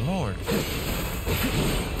my lord.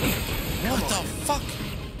 What the fuck?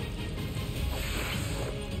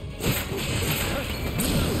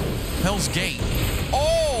 Hell's Gate.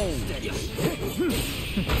 Oh!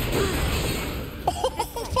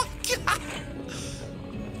 Oh my god!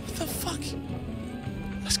 What the fuck?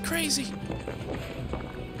 That's crazy.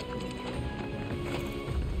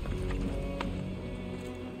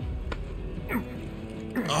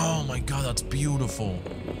 Oh my god, that's beautiful.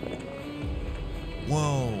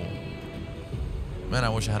 Whoa. Man, I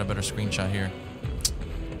wish I had a better screenshot here.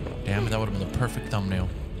 Damn it, that would have been the perfect thumbnail.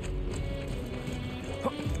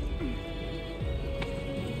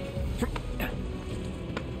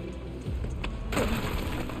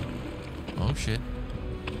 Oh shit.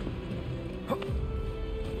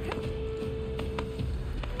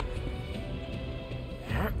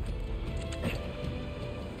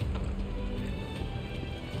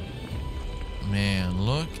 Man,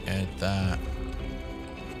 look at that.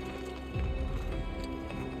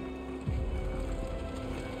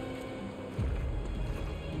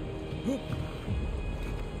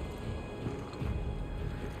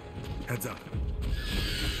 Heads up.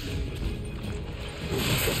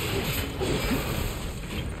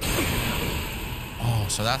 Oh,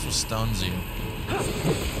 so that's what stuns you.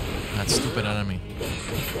 That stupid enemy.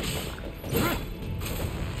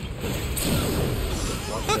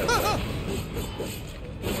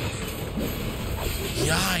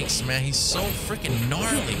 Yikes, man. He's so freaking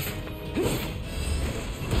gnarly.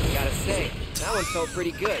 Gotta say, that one felt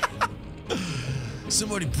pretty good.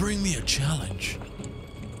 Somebody bring me a challenge.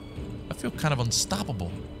 I feel kind of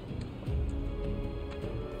unstoppable.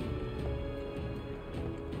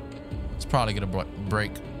 It's probably gonna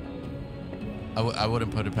break. I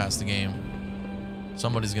wouldn't put it past the game.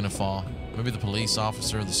 Somebody's gonna fall. Maybe the police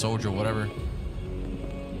officer, the soldier, whatever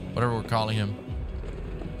we're calling him.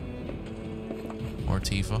 Or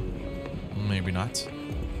Tifa. Maybe not.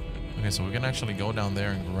 Okay, so we can actually go down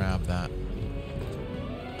there and grab that.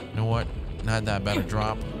 You know what? Not that bad a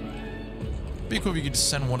drop. Be cool if you could just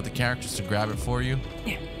send one of the characters to grab it for you.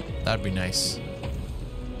 That'd be nice.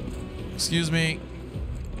 Excuse me.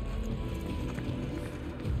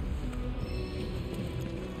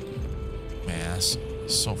 Man, that's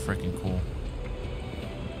so freaking cool.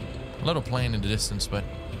 A little plane in the distance, but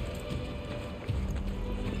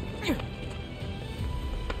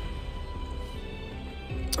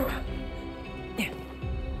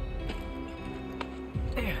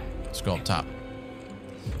let's go up top.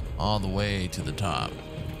 All the way to the top.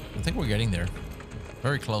 I think we're getting there.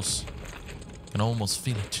 Very close. Can almost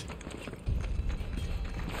feel it.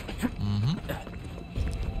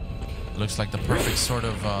 Looks like the perfect sort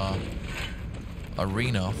of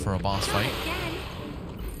arena for a boss fight.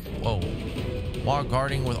 Whoa. While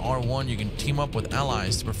guarding with R1, you can team up with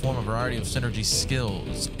allies to perform a variety of synergy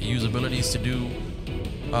skills. Use abilities to do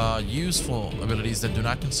useful abilities that do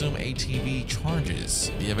not consume ATB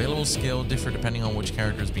charges. The available skill differ depending on which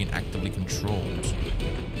character is being actively controlled.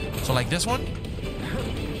 So like this one?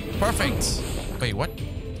 Perfect. Wait, what?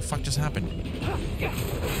 The fuck just happened? I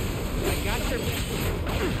got your...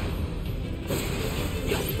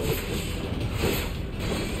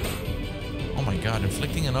 Oh my god,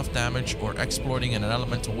 inflicting enough damage or exploiting an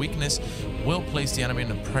elemental weakness will place the enemy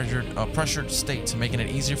in a pressured state, making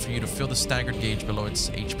it easier for you to fill the staggered gauge below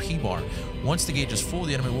its HP bar. Once the gauge is full,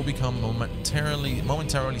 the enemy will become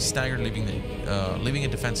momentarily staggered, leaving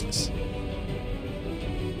it defenseless.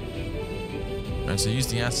 Alright, so use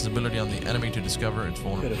the Ass's ability on the enemy to discover its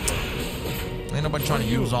vulnerability. Ain't nobody trying to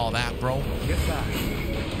use all that, bro.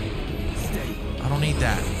 I don't need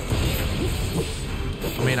that.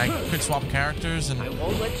 I mean, I could swap characters and I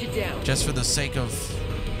won't let you down. Just for the sake of...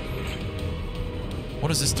 What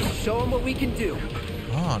does this do? Show them what we can do.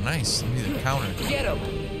 Oh, nice. I need a counter. Get him.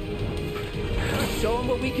 Show them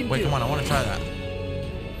what we can do. Wait, come on. I want to try that.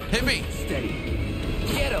 Hit me. Steady.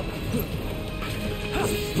 Get him.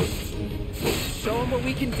 Show them what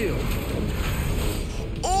we can do.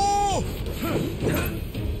 Oh!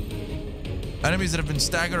 Enemies that have been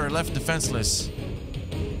staggered are left defenseless.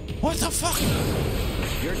 What the fuck?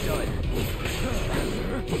 You're done.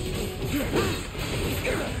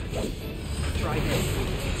 Try this.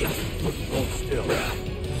 Hold still.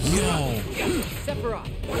 Yo. Sephiroth,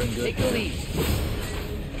 take the lead.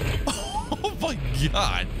 Oh my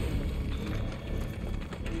god.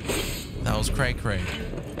 That was cray cray.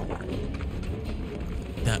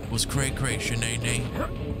 That was cray cray, Shanae.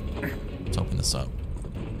 Let's open this up.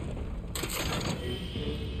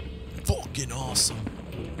 Fucking awesome.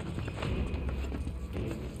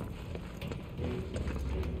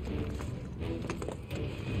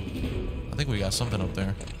 think we got something up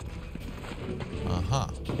there. Uh-huh.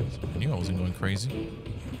 I knew I wasn't going crazy.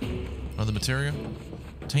 Another materia.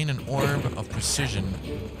 Obtain an orb of precision.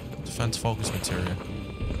 Defense focus materia.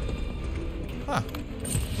 Huh.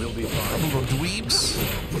 We'll be fine. Little dweebs.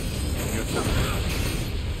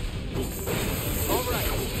 All right.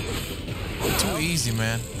 Too easy,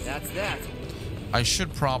 man. That's that. I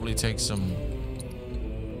should probably take some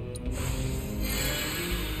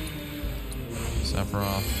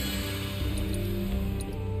Sephiroth.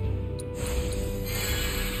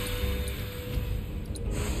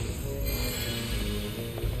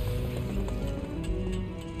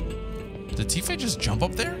 Did Tifa just jump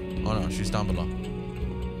up there? Oh no, she's down below.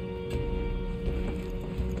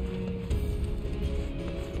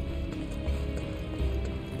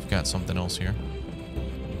 We've got something else here.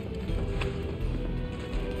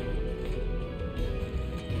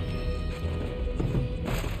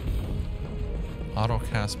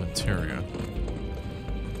 Autocast materia.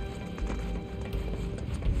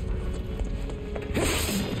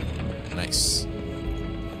 Nice.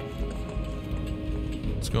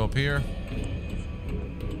 Let's go up here.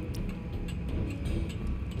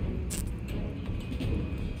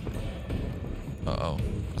 Uh-oh.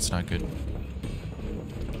 That's not good. We're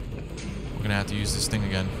gonna have to use this thing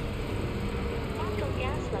again. Mako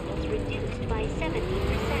gas levels reduced by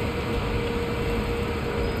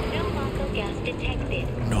 70%. No Mako gas detected.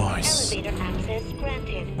 Nice. Elevator access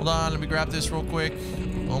granted. Hold on, let me grab this real quick.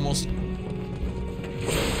 Almost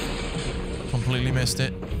completely missed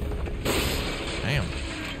it. Damn.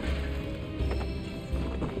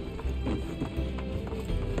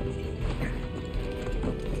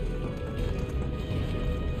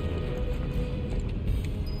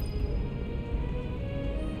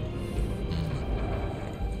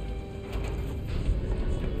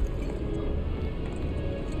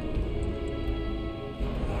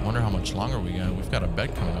 Wonder how much longer we got. We've got a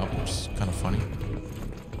bed coming up, which is kind of funny.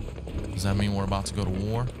 Does that mean we're about to go to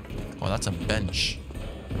war? Oh, that's a bench.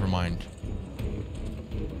 Never mind.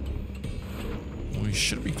 We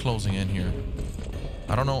should be closing in here.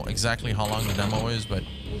 I don't know exactly how long the demo is, but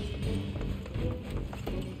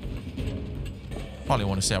probably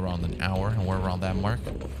want to say around an hour, and we're around that mark.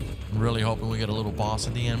 I'm really hoping we get a little boss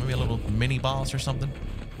at the end, maybe a little mini boss or something.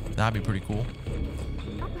 That'd be pretty cool.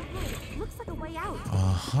 Looks like a way out.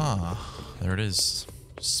 Uh-huh. There it is.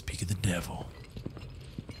 Speak of the devil.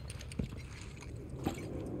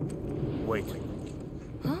 Wait.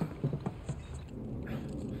 Huh?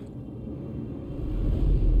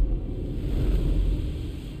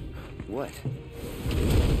 What?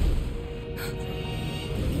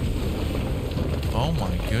 Oh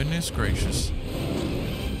my goodness gracious.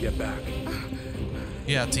 Get back.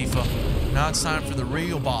 Yeah, Tifa. Now it's time for the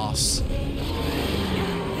real boss.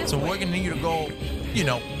 So we're gonna need you to go, you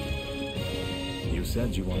know. You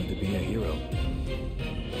said you wanted to be a hero.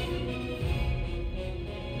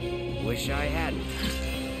 Wish I hadn't.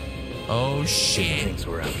 Oh shit. Thinks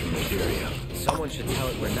we're after materia. Someone should tell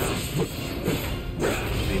it we're not.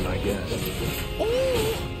 Be my guest.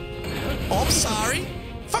 Oh, I'm sorry.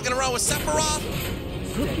 Fucking around with Sephiroth.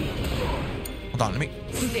 Hold on, let me.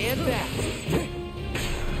 Stand back.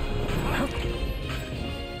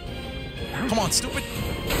 Come on, stupid.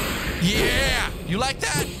 Yeah, you like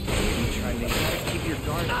that? Maybe try to keep your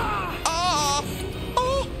guard up. Oh,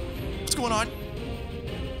 what's going on?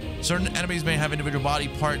 Certain enemies may have individual body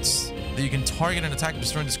parts that you can target and attack,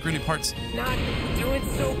 destroying discreetly parts. Not doing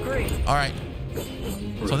so great. All right.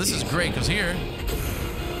 So this is great because here.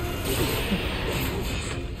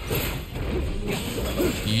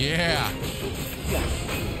 Yeah.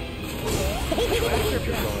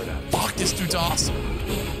 Fuck, this dude's awesome.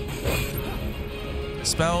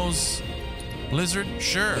 Spells. Blizzard?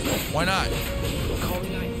 Sure. Why not?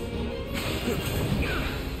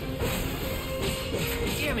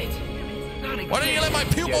 Damn it. Not again. Why don't you let my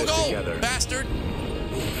pupil go, bastard?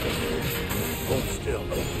 Hold still.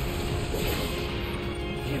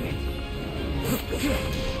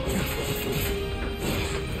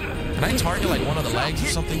 Can I target like one of the legs or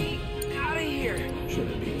something? Out of here.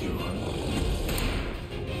 Shouldn't be too hard.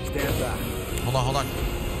 Stand back. Hold on, hold on.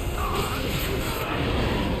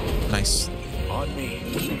 Nice. On me.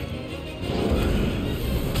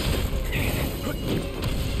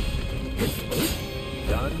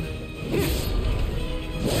 Done.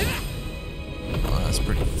 Oh, that's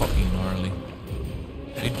pretty fucking gnarly.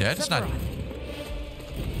 Are you dead? It's not.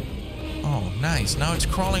 Oh, nice. Now it's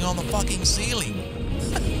crawling on the fucking ceiling.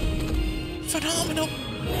 Phenomenal.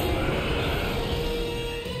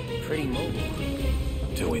 Pretty mobile.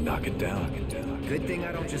 Till we knock it down. Good thing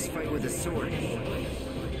I don't just fight with a sword.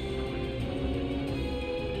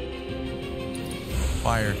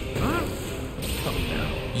 Fire.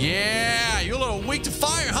 Yeah, you're a little weak to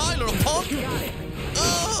fire, huh, you little punk?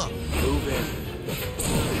 Move in.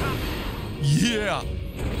 Yeah.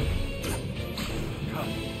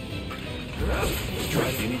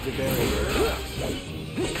 You need to bury her.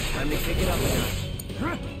 Time to kick it up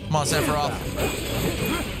now. Come on, Sephiroth.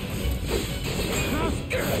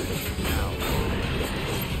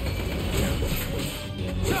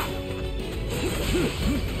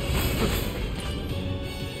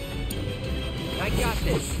 I got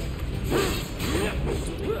this.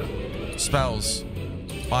 Spells.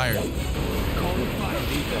 Fire.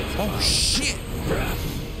 Oh, shit.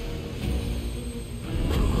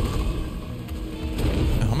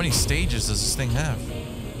 How many stages does this thing have?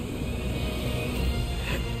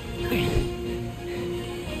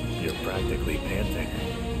 You're practically panting.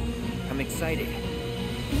 I'm excited.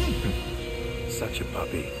 Such a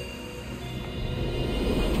puppy.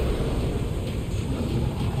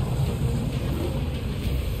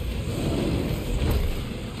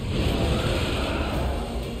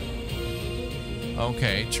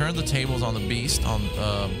 Okay, turn the tables on the beast of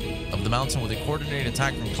the mountain with a coordinated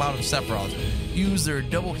attack from Cloud and Sephiroth. Use their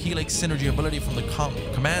double helix synergy ability from the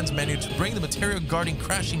commands menu to bring the materia guarding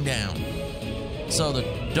crashing down. So the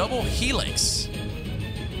double helix.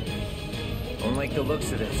 Don't like the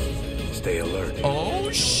looks of this. Stay alert. Oh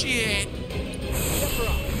shit!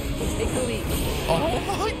 Sephiroth, take the lead. Oh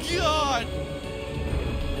my god!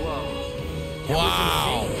 Whoa.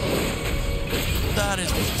 Wow! That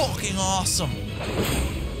is fucking awesome.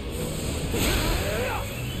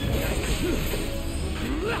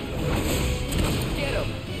 Get him.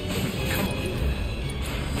 Come on.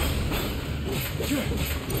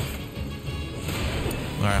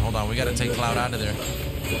 All right, hold on. We gotta take Cloud out of there.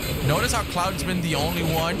 Notice how Cloud's been the only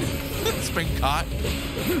one that's been caught.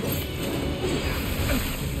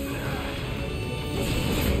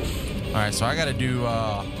 All right, so I gotta do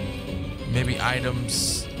maybe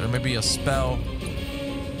items or maybe a spell.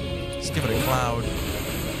 Let's give it a Cloud.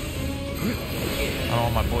 I don't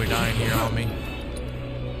want my boy dying here on me.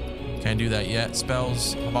 Can't do that yet.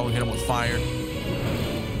 Spells. How about we hit him with fire?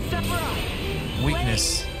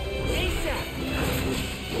 Weakness.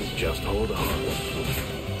 Just hold on.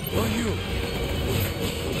 On you.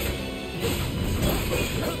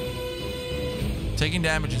 Taking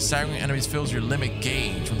damage and staggering enemies fills your limit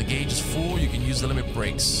gauge. When the gauge is full, you can use the limit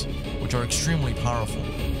breaks, which are extremely powerful.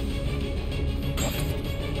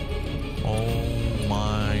 Oh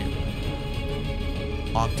my.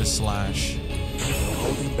 Octaslash.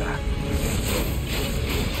 Holding back.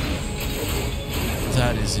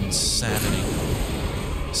 That is insanity.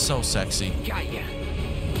 So sexy. Got ya.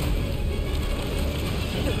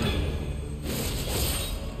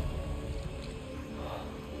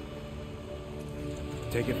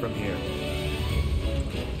 Take it from here.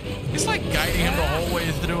 He's like guiding him the whole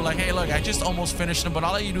way through. Like, hey, look, I just almost finished him, but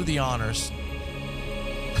I'll let you do the honors.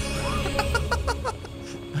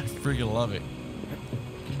 I freaking love it.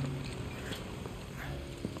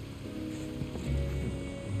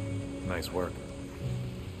 Nice work.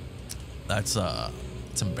 It's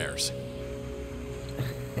embarrassing.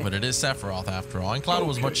 But it is Sephiroth after all. And Cloud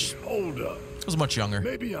was much younger.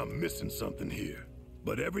 Maybe I'm missing something here.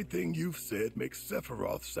 But everything you've said makes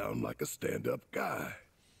Sephiroth sound like a stand-up guy.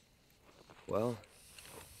 Well,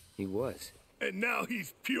 he was. And now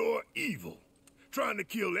he's pure evil, trying to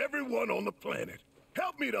kill everyone on the planet.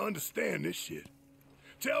 Help me to understand this shit.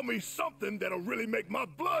 Tell me something that'll really make my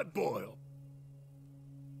blood boil.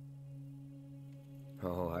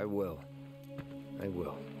 Oh, I will. I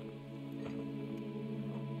will.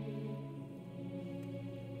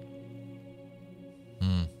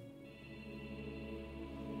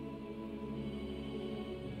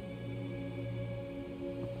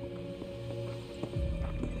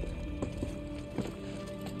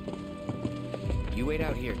 You wait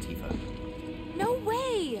out here, Tifa. No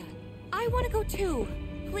way! I want to go too.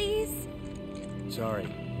 Please? Sorry,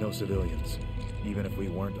 no civilians. Even if we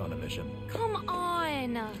weren't on a mission. Come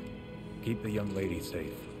on! Keep the young lady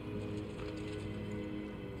safe.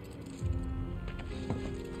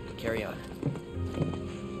 Carry on.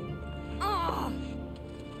 Oh!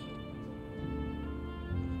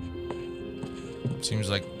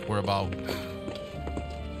 Seems like we're about...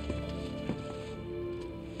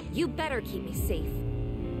 You better keep me safe.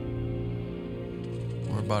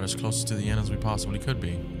 We're about as close to the end as we possibly could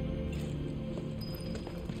be.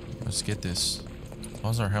 Let's get this.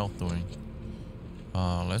 How's our health doing?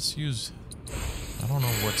 Let's use... I don't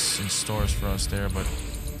know what's in stores for us there, but...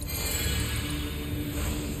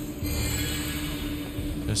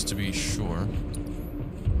 just to be sure.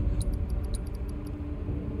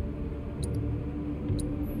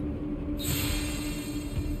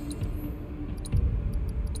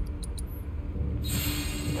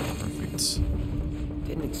 What?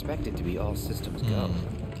 Didn't expect it to be all systems go.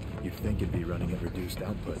 You'd think it'd be running at reduced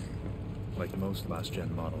output, like most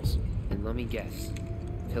last-gen models. And let me guess,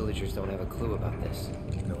 villagers don't have a clue about this.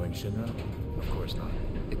 Knowing Shinra? Of course not.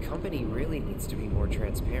 The company really needs to be more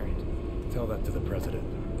transparent. Tell that to the president.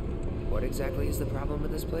 What exactly is the problem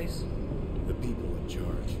with this place? The people in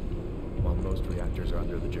charge. While most reactors are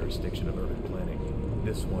under the jurisdiction of urban planning,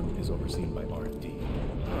 this one is overseen by R&D.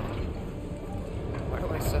 Why do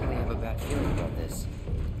I suddenly have a bad feeling about this?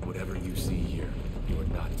 Whatever you see here, you are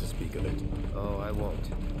not to speak of it. Oh, I won't.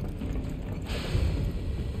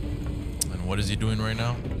 And what is he doing right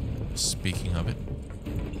now? Speaking of it.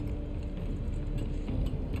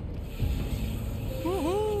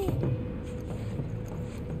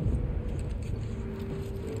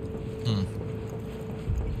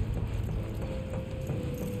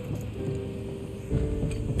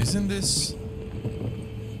 Isn't this...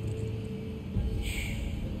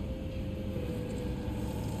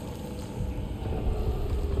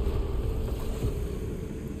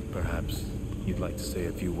 Perhaps you'd like to say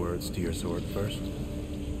a few words to your sword first?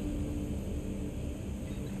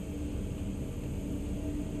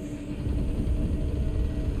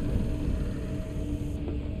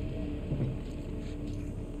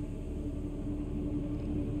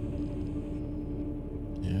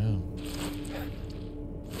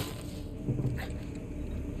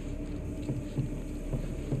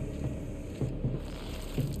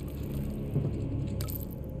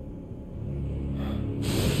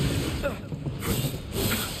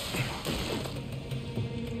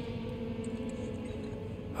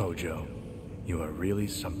 Hojo, you are really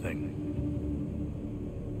something.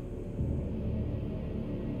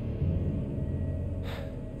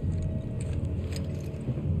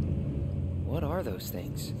 What are those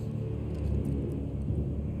things?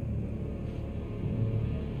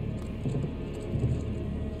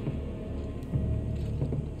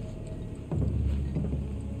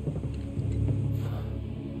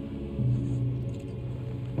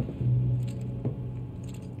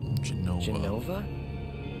 Genova?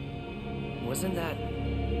 Wasn't that...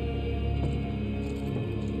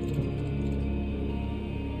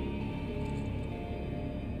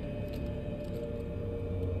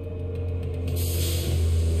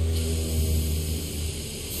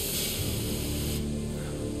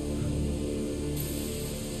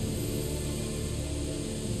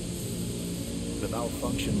 The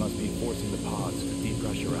malfunction must be forcing the pods to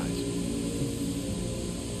depressurize.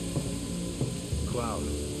 Cloud,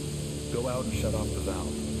 go out and shut off the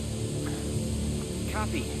valve.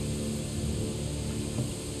 Copy.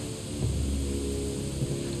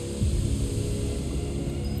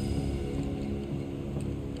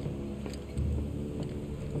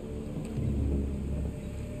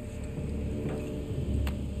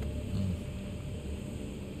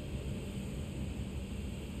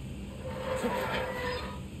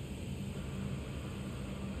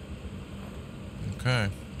 Okay.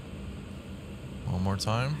 One more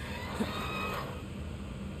time.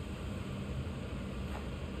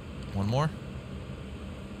 One more.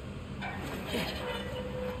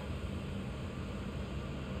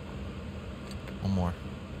 One more.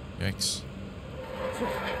 Yikes.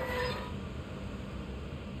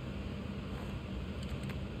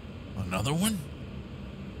 Another one?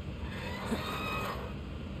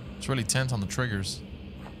 It's really tense on the triggers.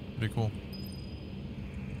 Pretty cool.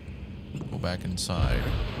 Go back inside.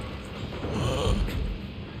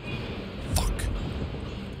 Fuck.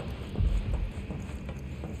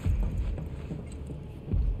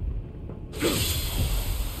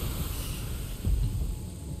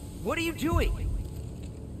 What are you doing?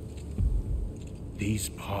 These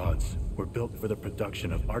pods were built for the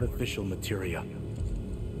production of artificial materia.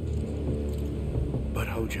 But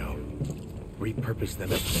Hojo repurposed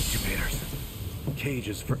them as incubators,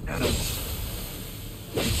 cages for animals,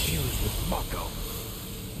 infused with Mako,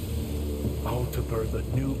 all to birth a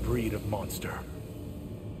new breed of monster.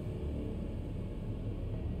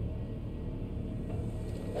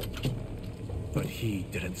 But he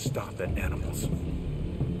didn't stop at animals.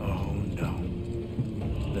 Oh no.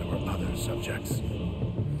 There were other subjects.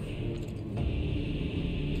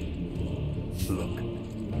 Look.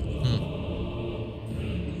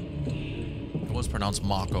 It was pronounced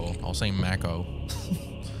Mako. I was saying Mako.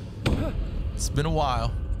 It's been a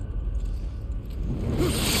while.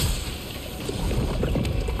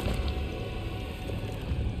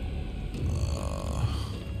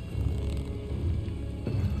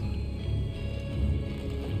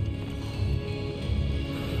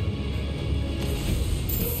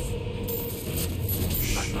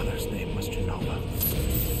 My mother's name was Genova.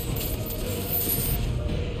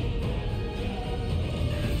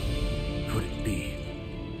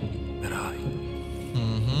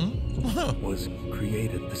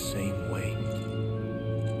 created the same way?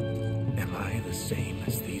 Am I the same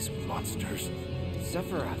as these monsters?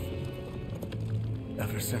 Sephiroth.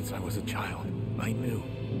 Ever since I was a child, I knew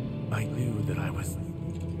that I was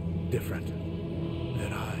different,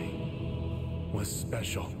 that I was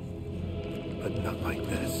special, but not like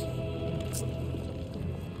this.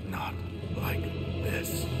 Not like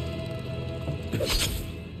this.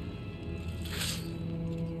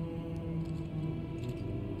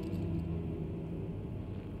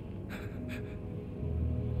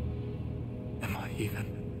 Am I even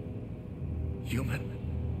human?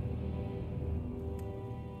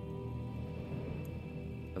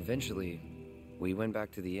 Eventually, we went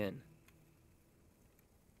back to the inn.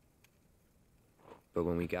 But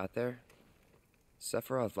when we got there,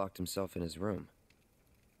 Sephiroth locked himself in his room.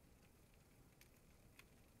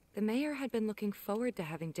 The mayor had been looking forward to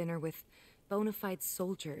having dinner with bona fide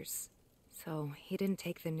soldiers, so he didn't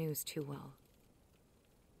take the news too well.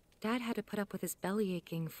 Dad had to put up with his belly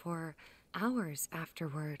aching for hours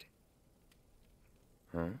afterward.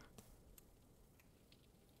 Huh?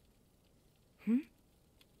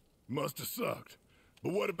 Must have sucked.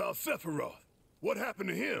 But what about Sephiroth? What happened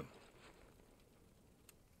to him?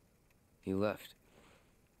 He left.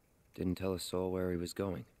 Didn't tell a soul where he was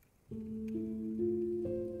going.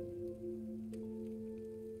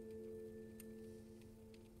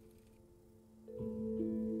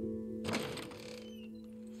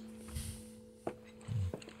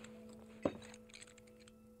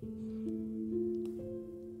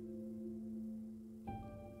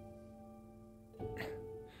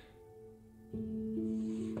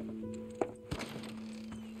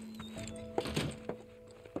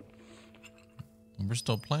 We're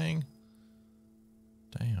still playing?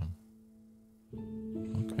 Damn.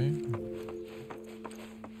 Okay.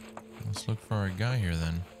 Let's look for our guy here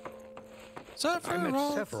then. I met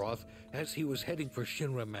Sephiroth as he was heading for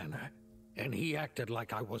Shinra Manor, and he acted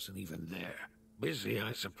like I wasn't even there. Busy,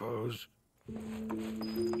 I suppose.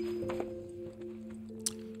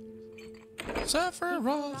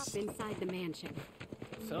 Sephiroth! Inside the mansion.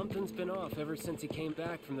 Something's been off ever since he came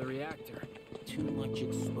back from the reactor. Too much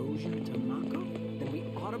exposure to Mako? Then we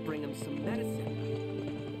ought to bring him some medicine.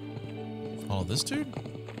 Follow this dude?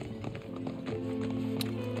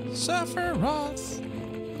 Sephiroth!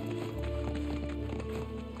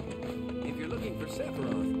 If you're looking for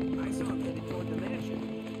Sephiroth, I saw him headed toward the mansion.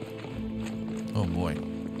 Oh boy.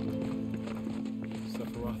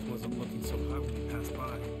 Sephiroth wasn't looking so hot when he passed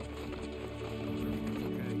by.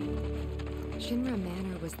 Shinra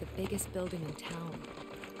Manor was the biggest building in town,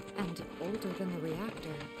 and older than the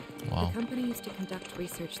reactor. Wow. The company used to conduct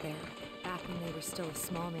research there, back when they were still a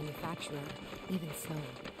small manufacturer. Even so,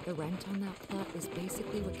 the rent on that plot was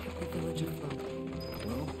basically what kept the village afloat.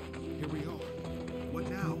 Well, here we are. What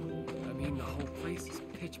now? I mean, the whole place is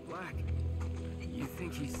pitch black. You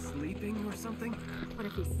think he's sleeping or something? What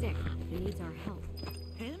if he's sick and needs our help?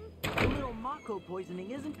 Him? A little Mako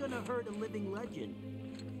poisoning isn't gonna hurt a living legend.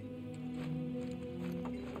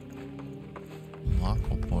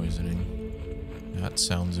 Mako poisoning. That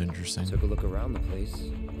sounds interesting. Took a look around the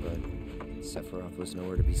place, but Sephiroth was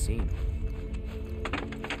nowhere to be seen.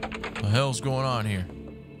 What the hell's going on here?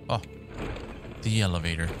 Oh, the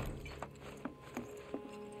elevator.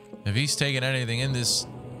 If he's taking anything in this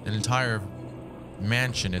entire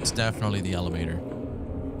mansion, it's definitely the elevator.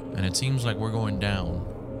 And it seems like we're going down.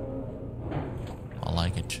 I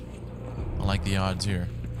like it. I like the odds here.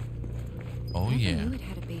 Oh yeah. I knew it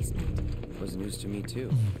had a basement. Was news to me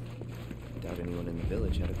too. Doubt anyone in the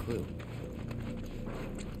village had a clue.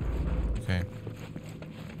 Okay.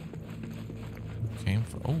 Came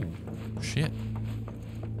for. Oh shit.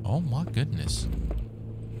 Oh my goodness.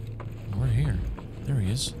 We're here. There he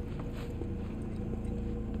is.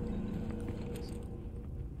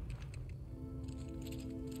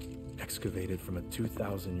 Excavated from a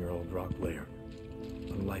 2,000-year-old rock layer,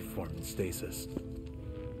 a life form in stasis.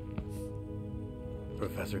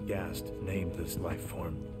 Professor Gast named this life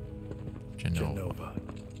form Genova.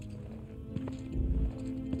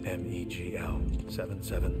 MEGL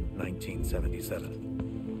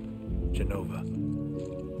 77-1977. Genova.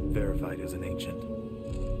 Verified as an ancient.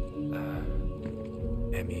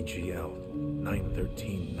 MEGL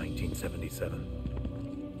 9/13/1977.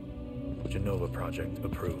 Genova project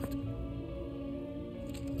approved.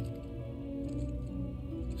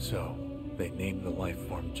 So, they named the life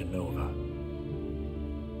form Genova.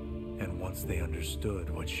 And once they understood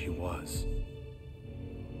what she was,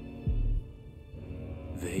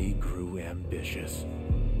 they grew ambitious.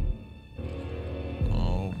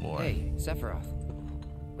 Oh boy. Hey, Sephiroth.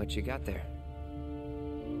 What you got there?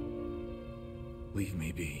 Leave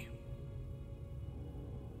me be.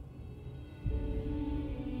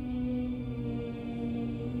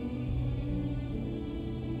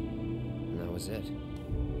 was it.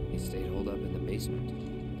 He stayed holed up in the basement.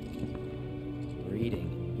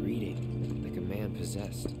 Reading, like a man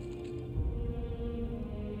possessed.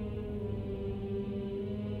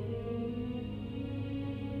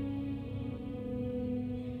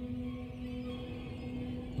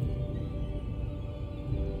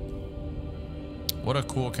 What a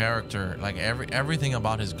cool character. Like everything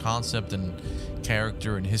about his concept and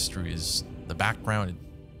character and history is the background.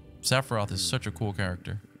 Sephiroth is such a cool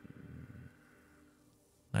character.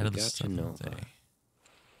 Night of the Seventh Day.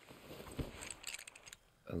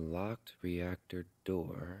 A locked reactor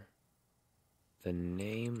door. The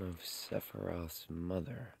name of Sephiroth's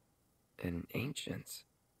mother. And ancients.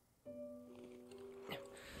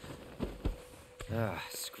 Ah,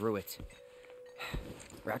 screw it.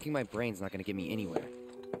 Racking my brain's not gonna get me anywhere.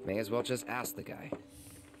 May as well just ask the guy.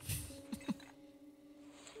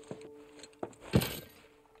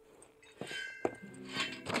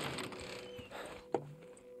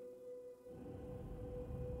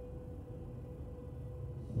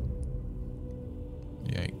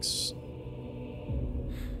 Yikes.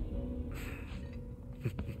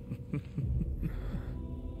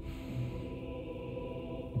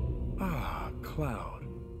 Ah, Cloud.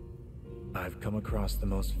 I've come across the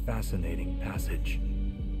most fascinating passage.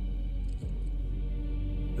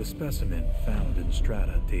 The specimen found in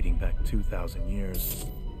strata dating back 2,000 years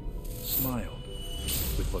smiled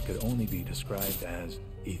with what could only be described as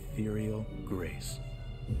ethereal grace.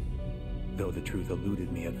 Though the truth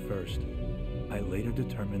eluded me at first, I later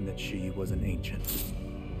determined that she was an ancient,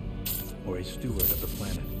 or a steward of the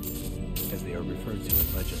planet, as they are referred to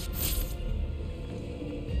in legend.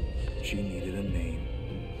 She needed a name,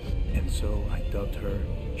 and so I dubbed her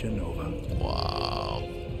Jenova. Wow.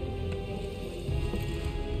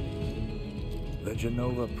 The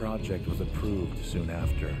Jenova Project was approved soon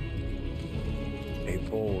after. A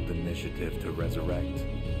bold initiative to resurrect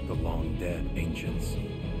the long-dead ancients.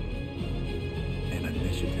 An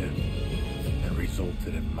initiative that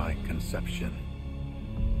resulted in my conception.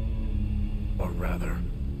 Or rather,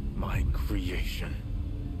 my creation.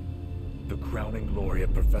 The crowning glory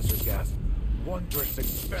of Professor Gas' wondrous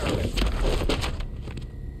experiment.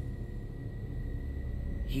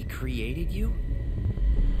 He created you?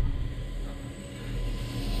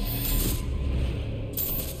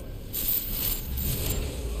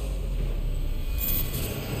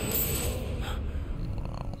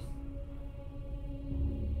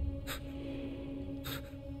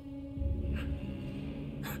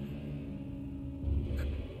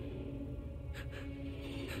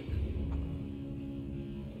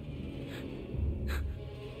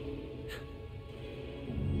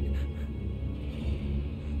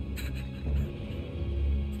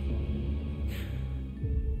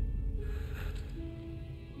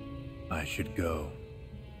 I should go.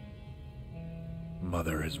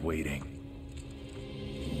 Mother is waiting.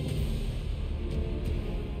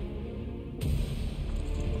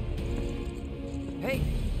 Hey!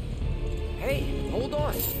 Hey, hold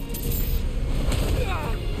on!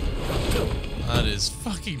 That is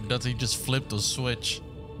fucking nuts. He just flipped a switch.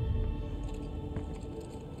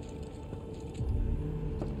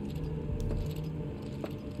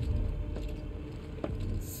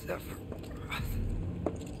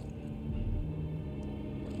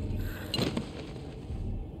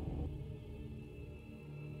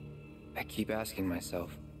 I keep asking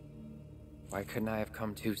myself, why couldn't I have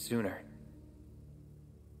come to sooner?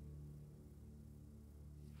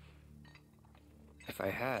 If I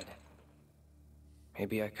had,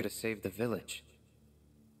 maybe I could have saved the village.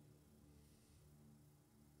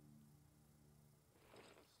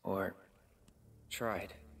 Or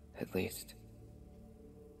tried, at least.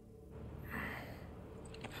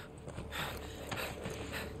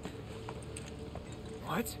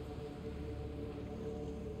 What?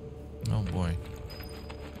 Oh boy.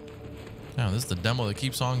 Now this is the demo that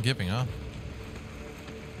keeps on giving, huh?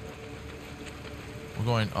 We're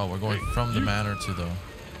going from the manor to the...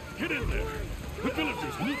 Get in there! The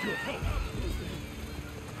villagers need your help!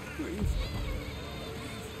 Please.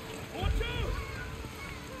 Watch out!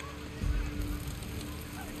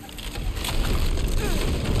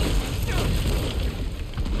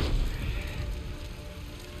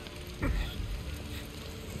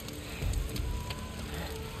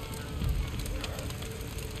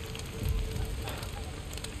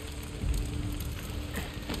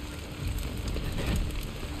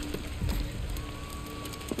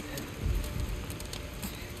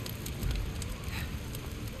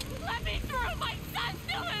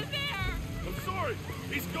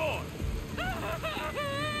 He's gone!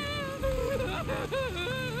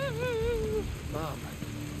 Mom.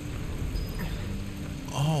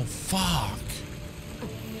 Oh, fuck.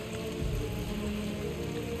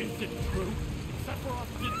 Is it true?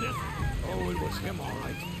 Sephiroth did this? Oh, it was him, all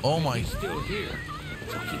right. Oh And my. he's still here.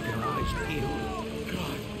 So keep your eyes peeled.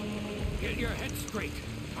 God. Get your head straight.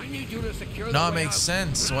 I need you to secure the No, it way makes out.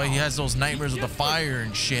 sense why he has those nightmares with the fire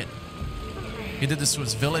and shit. He did this to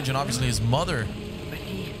his village and obviously his mother. But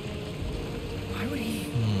why would he?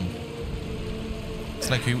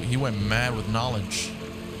 It's like he went mad with knowledge.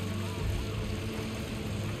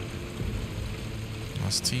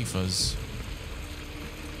 That's Tifa's.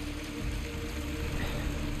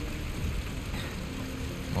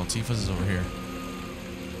 Well, Tifa's is over here.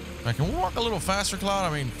 I can walk a little faster,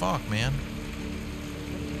 Cloud. I mean, fuck, man.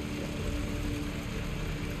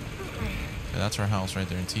 Yeah, that's our house right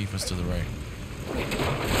there, and Tifa's to the right.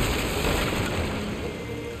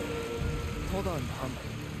 Hold on,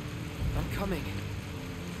 I'm coming.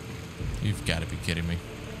 You've got to be kidding me.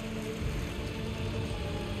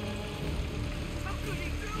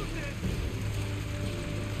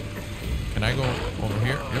 Can I go over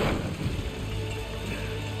here? Yep.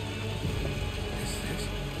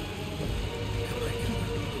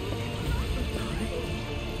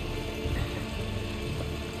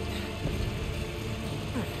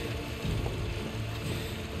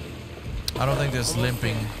 I don't think this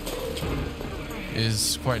limping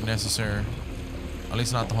is quite necessary. At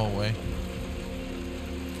least not the whole way.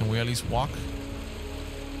 Can we at least walk?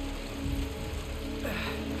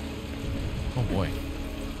 Oh boy.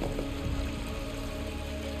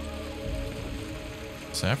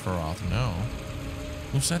 Sephiroth, no.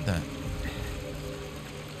 Who said that?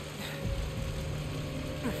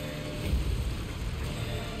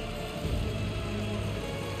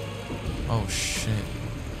 Oh shit.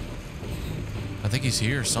 I think he's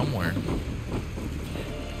here somewhere.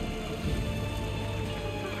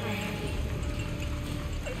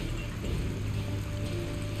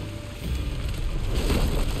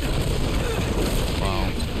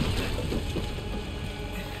 Wow.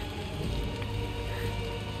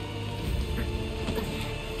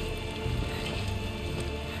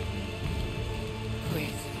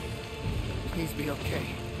 Please be okay.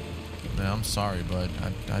 Yeah, I'm sorry, bud.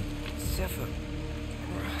 Sephiroth.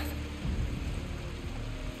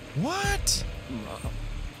 What?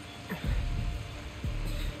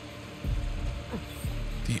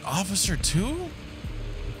 The officer too?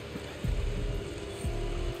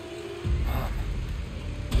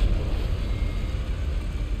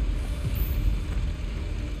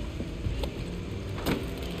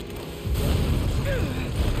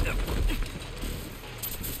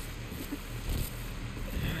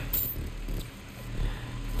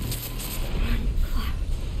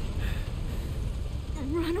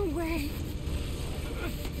 Run away.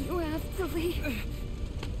 You have to leave.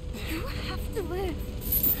 You have to live.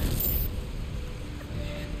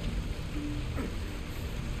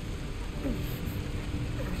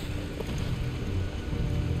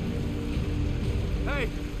 Hey!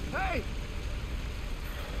 Hey!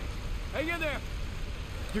 Hang in there!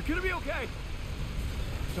 You're gonna be okay!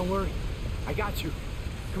 Don't worry. I got you.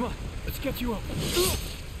 Come on, let's get you up.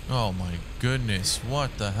 Oh my goodness,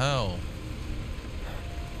 what the hell?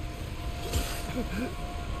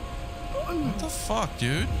 What the fuck,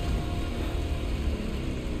 dude?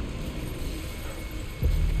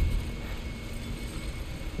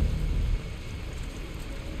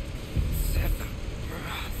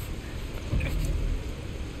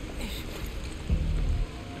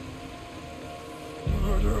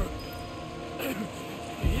 Murder!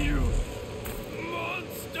 You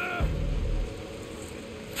monster!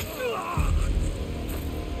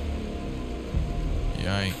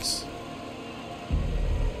 Yikes.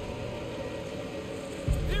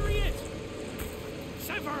 Here he is!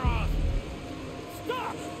 Sephiroth!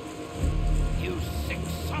 Stop! You sick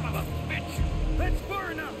son of a bitch! That's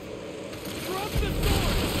far enough! Drop the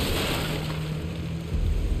sword!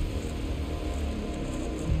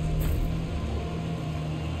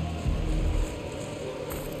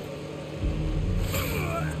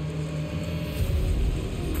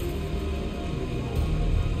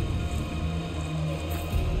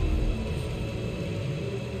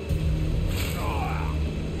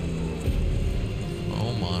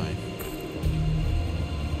 Oh my.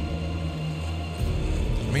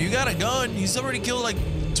 I mean, you got a gun. He's already killed like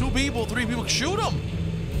 2 people, 3 people. Shoot him.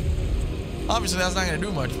 Obviously, that's not gonna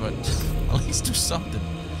do much, but at least do something.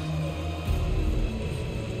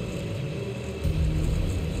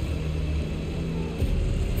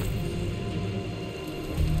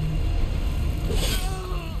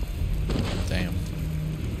 Damn.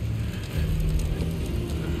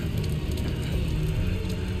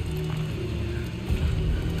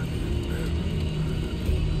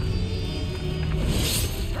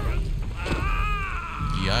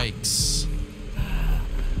 Yikes.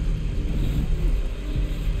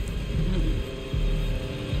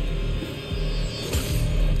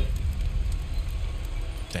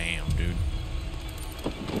 Damn, dude.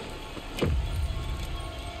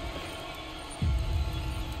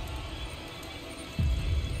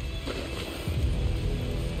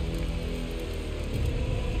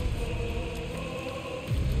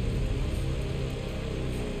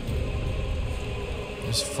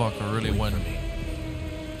 This fucker really went.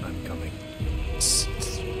 I'm coming.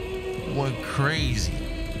 Went crazy.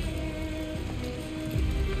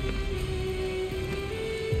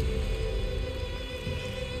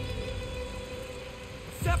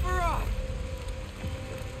 Sephiroth!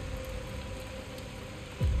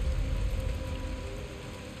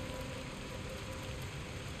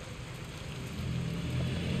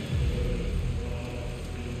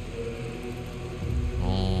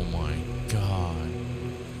 Oh my god.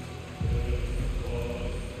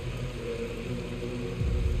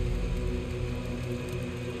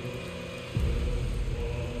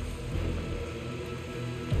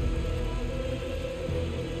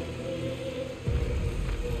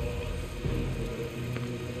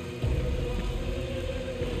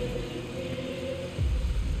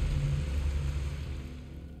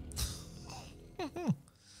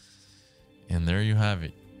 And there you have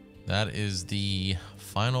it. That is the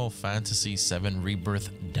Final Fantasy VII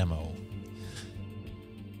Rebirth demo.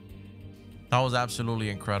 That was absolutely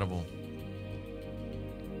incredible.